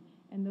mountain.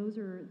 And those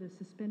are the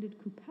suspended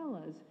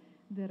cupolas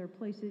that are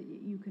places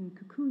you can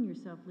cocoon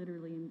yourself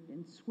literally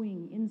and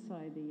swing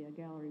inside the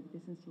gallery with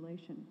this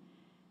installation.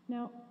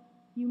 Now,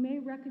 you may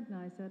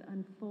recognize that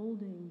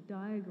unfolding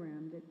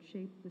diagram that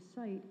shaped the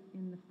site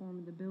in the form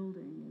of the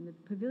building. And the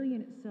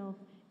pavilion itself,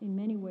 in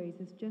many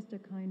ways, is just a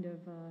kind of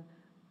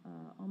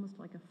almost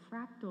like a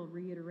fractal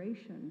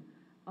reiteration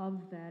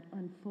of that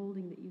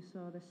unfolding that you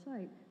saw the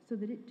site, so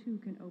that it too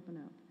can open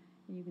up.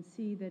 And you can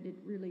see that it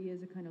really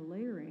is a kind of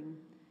layering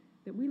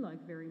that we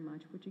like very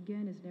much, which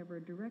again is never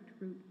a direct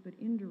route but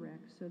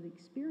indirect, so the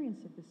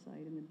experience of the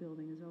site and the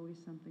building is always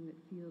something that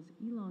feels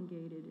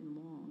elongated and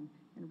long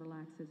and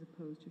relaxed, as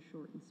opposed to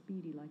short and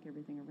speedy like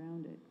everything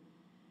around it.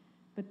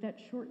 But that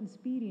short and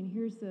speedy, and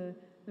here's the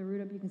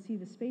route up, you can see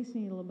the Space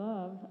Needle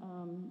above,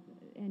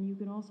 and you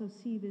can also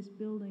see this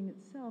building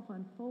itself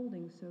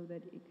unfolding so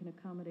that it can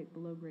accommodate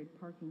below-grade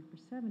parking for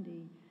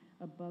 70,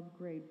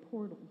 above-grade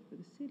portals for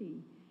the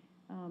city.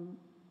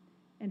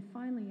 And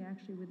finally,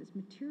 actually, with its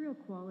material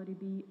quality,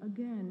 be,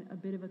 again, a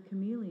bit of a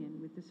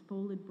chameleon with this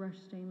folded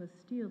brushed stainless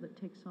steel that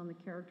takes on the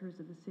characters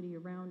of the city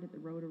around it, the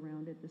road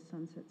around it, the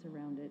sunsets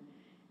around it.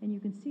 And you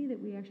can see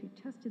that we actually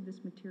tested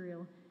this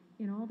material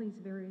in all these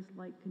various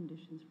light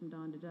conditions from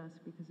dawn to dusk,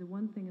 because the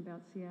one thing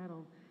about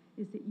Seattle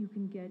is that you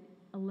can get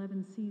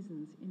 11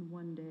 seasons in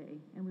one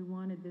day. And we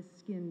wanted this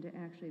skin to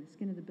actually, the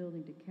skin of the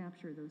building, to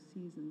capture those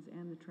seasons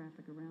and the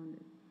traffic around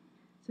it.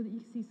 So that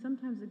you see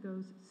sometimes it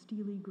goes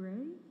steely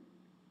gray,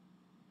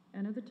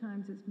 and other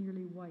times it's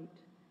nearly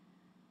white.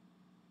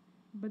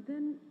 But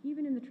then,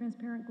 even in the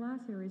transparent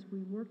glass areas, we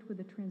worked with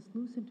a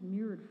translucent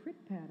mirrored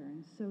frit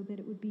pattern so that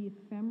it would be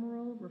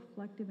ephemeral,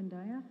 reflective, and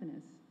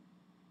diaphanous.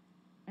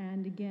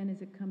 And again,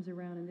 as it comes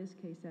around, in this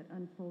case, that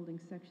unfolding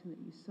section that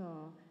you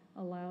saw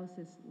allows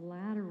this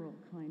lateral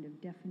kind of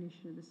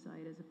definition of the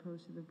site as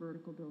opposed to the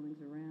vertical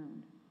buildings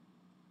around.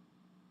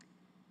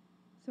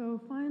 So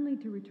finally,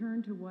 to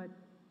return to what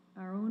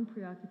our own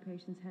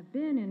preoccupations have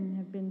been and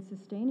have been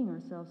sustaining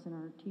ourselves in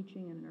our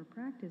teaching and in our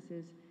practice,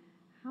 is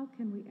how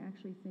can we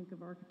actually think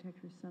of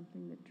architecture as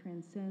something that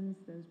transcends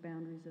those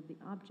boundaries of the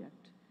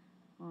object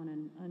on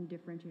an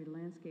undifferentiated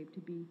landscape,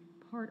 to be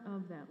part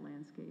of that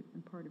landscape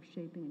and part of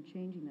shaping and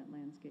changing that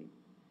landscape.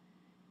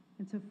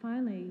 And so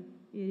finally,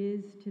 it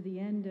is to the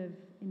end of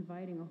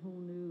inviting a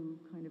whole new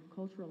kind of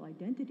cultural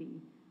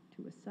identity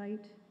to a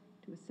site,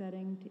 to a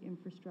setting, to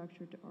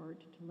infrastructure, to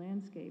art, to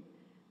landscape,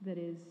 that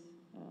is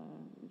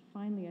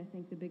finally, I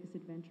think, the biggest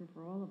adventure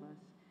for all of us.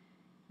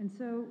 And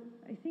so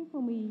I think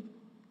when we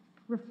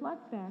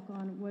reflect back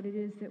on what it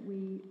is that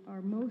we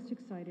are most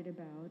excited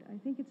about, I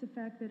think it's the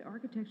fact that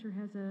architecture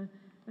has a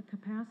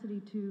capacity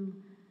to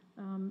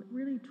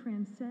really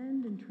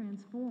transcend and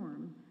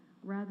transform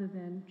rather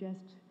than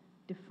just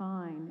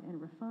define and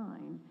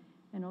refine.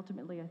 And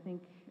ultimately, I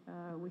think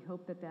we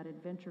hope that that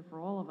adventure for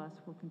all of us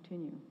will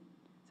continue.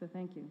 So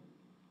thank you.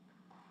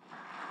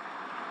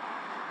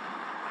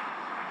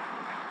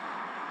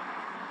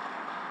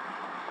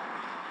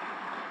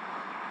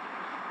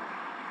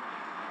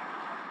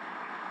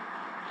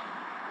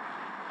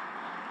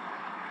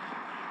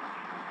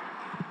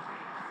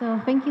 So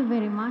thank you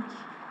very much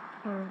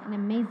for an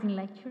amazing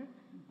lecture.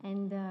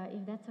 And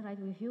if that's all right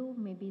with you,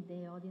 maybe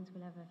the audience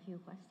will have a few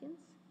questions.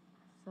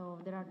 So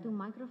there are two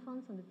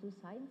microphones on the two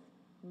sides.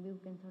 Maybe we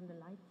can turn the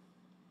lights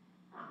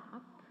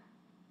up.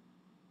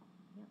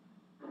 Yep.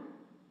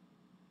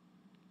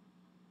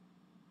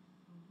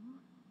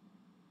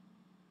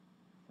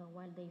 So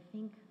while they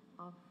think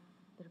of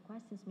their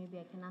questions, maybe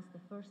I can ask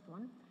the first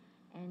one.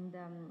 And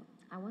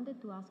I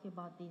wanted to ask you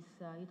about this.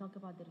 You talk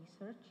about the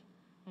research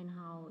and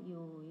how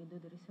you do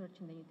the research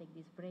and then you take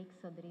these breaks.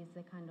 So there is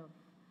a kind of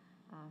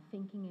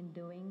thinking and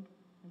doing,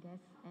 I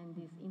guess, and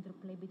this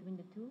interplay between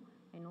the two,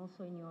 and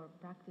also in your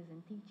practice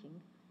and teaching,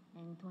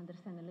 and to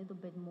understand a little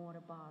bit more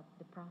about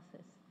the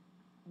process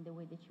and the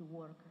way that you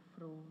work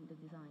through the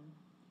design.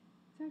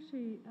 It's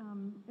actually,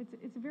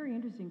 it's a very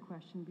interesting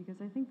question, because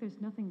I think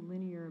there's nothing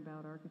linear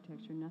about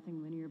architecture,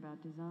 nothing linear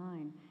about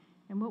design.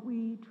 And what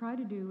we try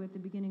to do at the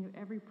beginning of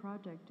every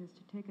project is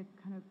to take a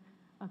kind of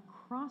a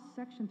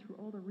cross-section through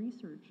all the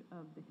research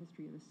of the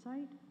history of the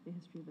site, the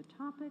history of the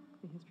topic,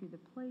 the history of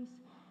the place,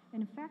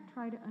 and in fact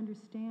try to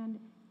understand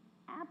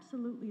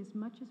absolutely as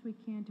much as we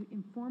can to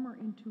inform our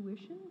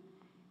intuition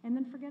and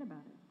then forget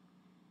about it.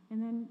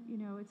 And then, you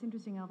know, it's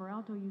interesting, Alvar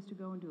Aalto used to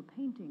go and do a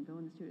painting, go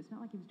in the studio. It's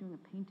not like he was doing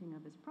a painting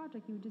of his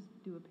project, he would just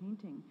do a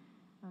painting.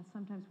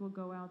 Sometimes we'll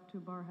go out to a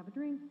bar, have a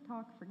drink,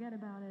 talk, forget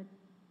about it,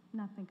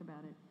 not think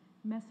about it,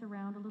 mess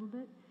around a little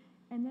bit,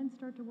 and then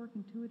start to work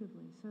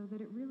intuitively, so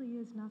that it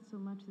really is not so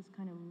much this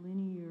kind of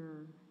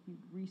linear, you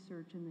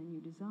research and then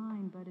you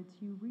design, but it's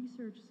you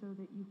research so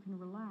that you can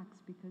relax,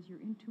 because your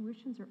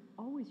intuitions are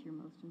always your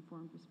most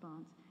informed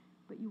response,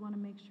 but you want to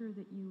make sure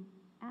that you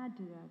add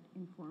to that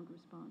informed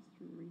response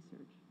through the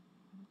research.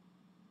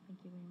 Thank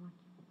you very much.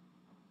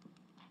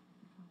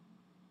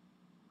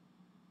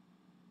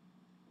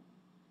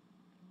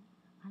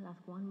 I'll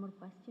ask one more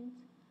question,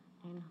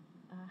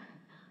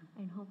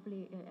 and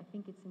hopefully, I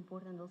think it's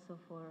important also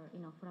for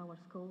for our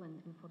school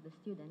and for the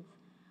students.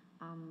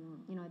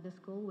 At the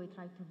school we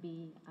try to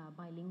be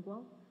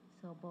bilingual,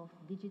 so both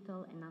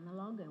digital and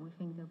analog, and we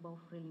think they're both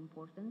really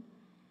important.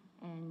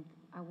 And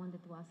I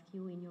wanted to ask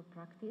you, in your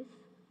practice,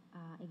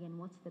 again,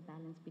 what's the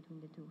balance between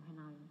the two, and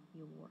how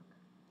you work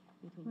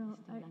between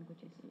these two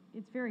languages?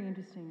 It's very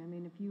interesting. I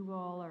mean, if you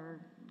all are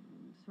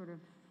sort of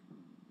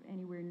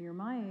anywhere near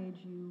my age,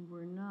 you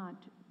were not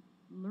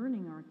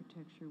learning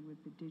architecture with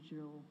the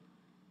digital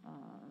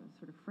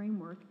sort of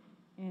framework,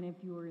 and if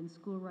you're in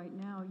school right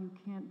now, you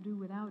can't do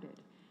without it.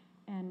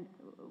 And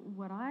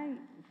what I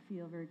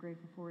feel very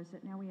grateful for is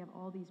that now we have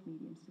all these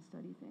mediums to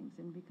study things,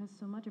 and because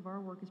so much of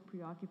our work is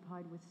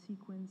preoccupied with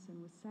sequence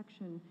and with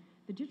section,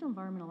 the digital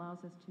environment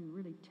allows us to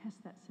really test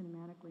that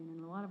cinematically, and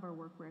in a lot of our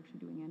work we're actually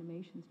doing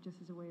animations just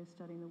as a way of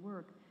studying the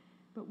work.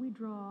 But we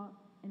draw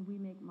and we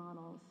make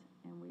models,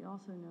 and we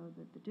also know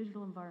that the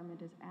digital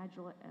environment, as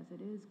agile as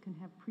it is, can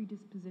have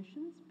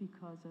predispositions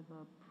because of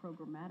a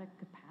programmatic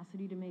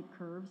capacity to make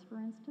curves, for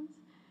instance.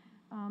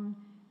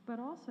 But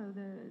also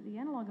the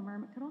analog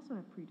environment can also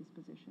have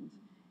predispositions.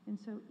 And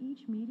so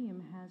each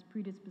medium has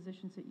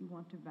predispositions that you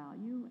want to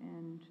value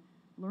and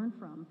learn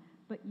from,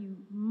 but you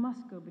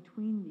must go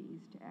between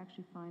these to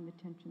actually find the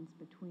tensions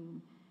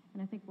between.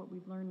 And I think what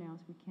we've learned now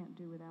is we can't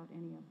do without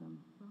any of them.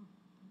 Oh,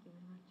 thank you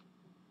very much.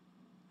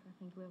 So I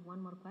think we have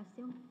one more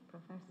question.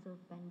 Professor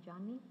Ben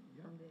Johnny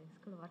from the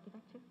School of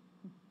Architecture.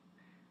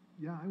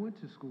 Yeah, I went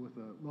to school with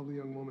a lovely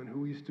young woman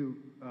who used to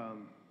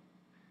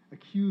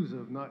accuse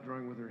of not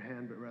drawing with her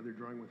hand, but rather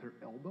drawing with her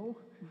elbow,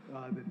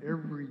 that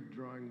every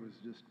drawing was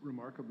just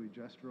remarkably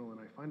gestural, and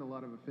I find a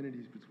lot of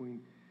affinities between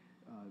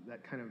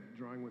that kind of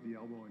drawing with the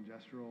elbow and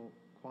gestural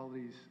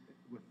qualities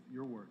with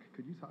your work.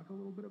 Could you talk a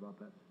little bit about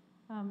that?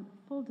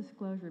 Full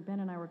disclosure, Ben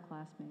and I were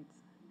classmates.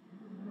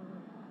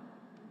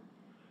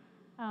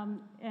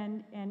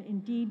 And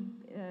indeed,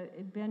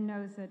 Ben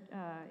knows that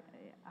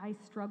I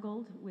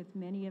struggled with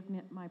many of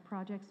my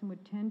projects and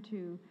would tend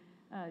to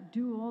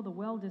do all the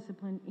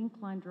well-disciplined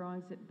ink-line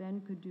drawings that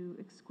Ben could do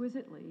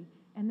exquisitely,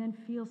 and then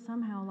feel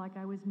somehow like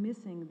I was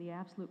missing the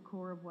absolute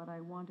core of what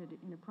I wanted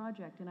in a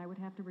project, and I would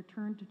have to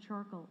return to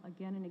charcoal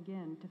again and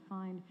again to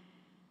find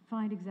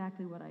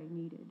exactly what I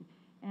needed.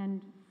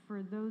 And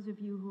for those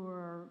of you who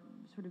are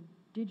sort of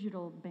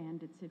digital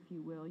bandits, if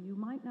you will, you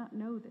might not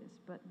know this,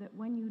 but that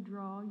when you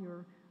draw,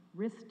 your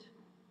wrist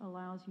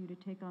allows you to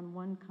take on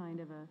one kind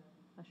of a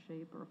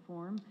shape or a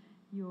form.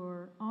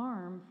 Your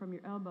arm from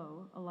your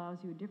elbow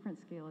allows you a different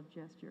scale of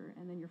gesture,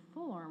 and then your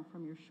full arm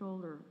from your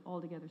shoulder,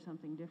 altogether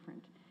something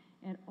different.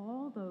 And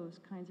all those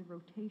kinds of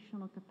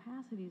rotational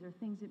capacities are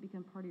things that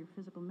become part of your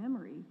physical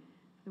memory,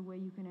 the way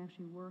you can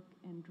actually work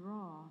and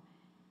draw.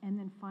 And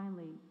then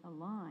finally, a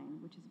line,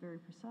 which is very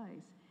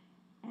precise.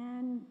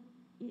 And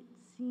it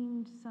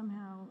seemed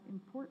somehow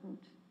important,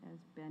 as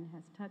Ben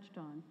has touched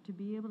on, to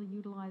be able to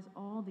utilize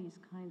all these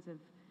kinds of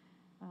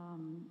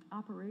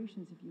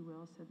operations, if you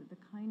will, so that the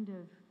kind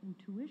of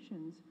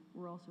intuitions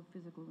were also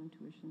physical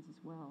intuitions as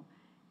well.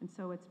 And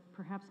so it's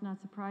perhaps not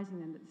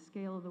surprising then that the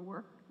scale of the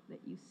work that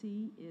you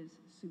see is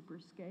super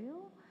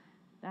scale.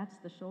 That's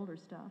the shoulder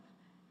stuff.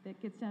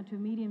 That gets down to a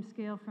medium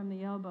scale from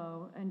the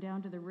elbow and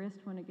down to the wrist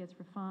when it gets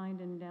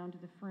refined, and down to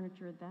the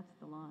furniture, that's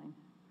the line.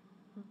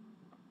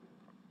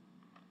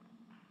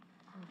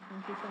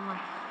 Thank you so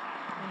much.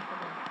 Thanks for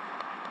that.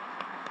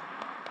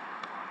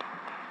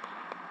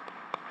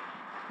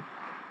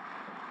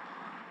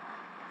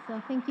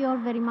 So thank you all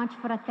very much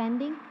for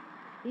attending.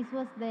 This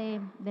was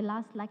the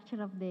last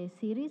lecture of the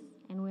series,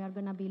 and we are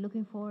going to be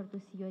looking forward to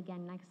see you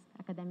again next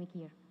academic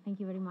year. Thank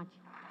you very much.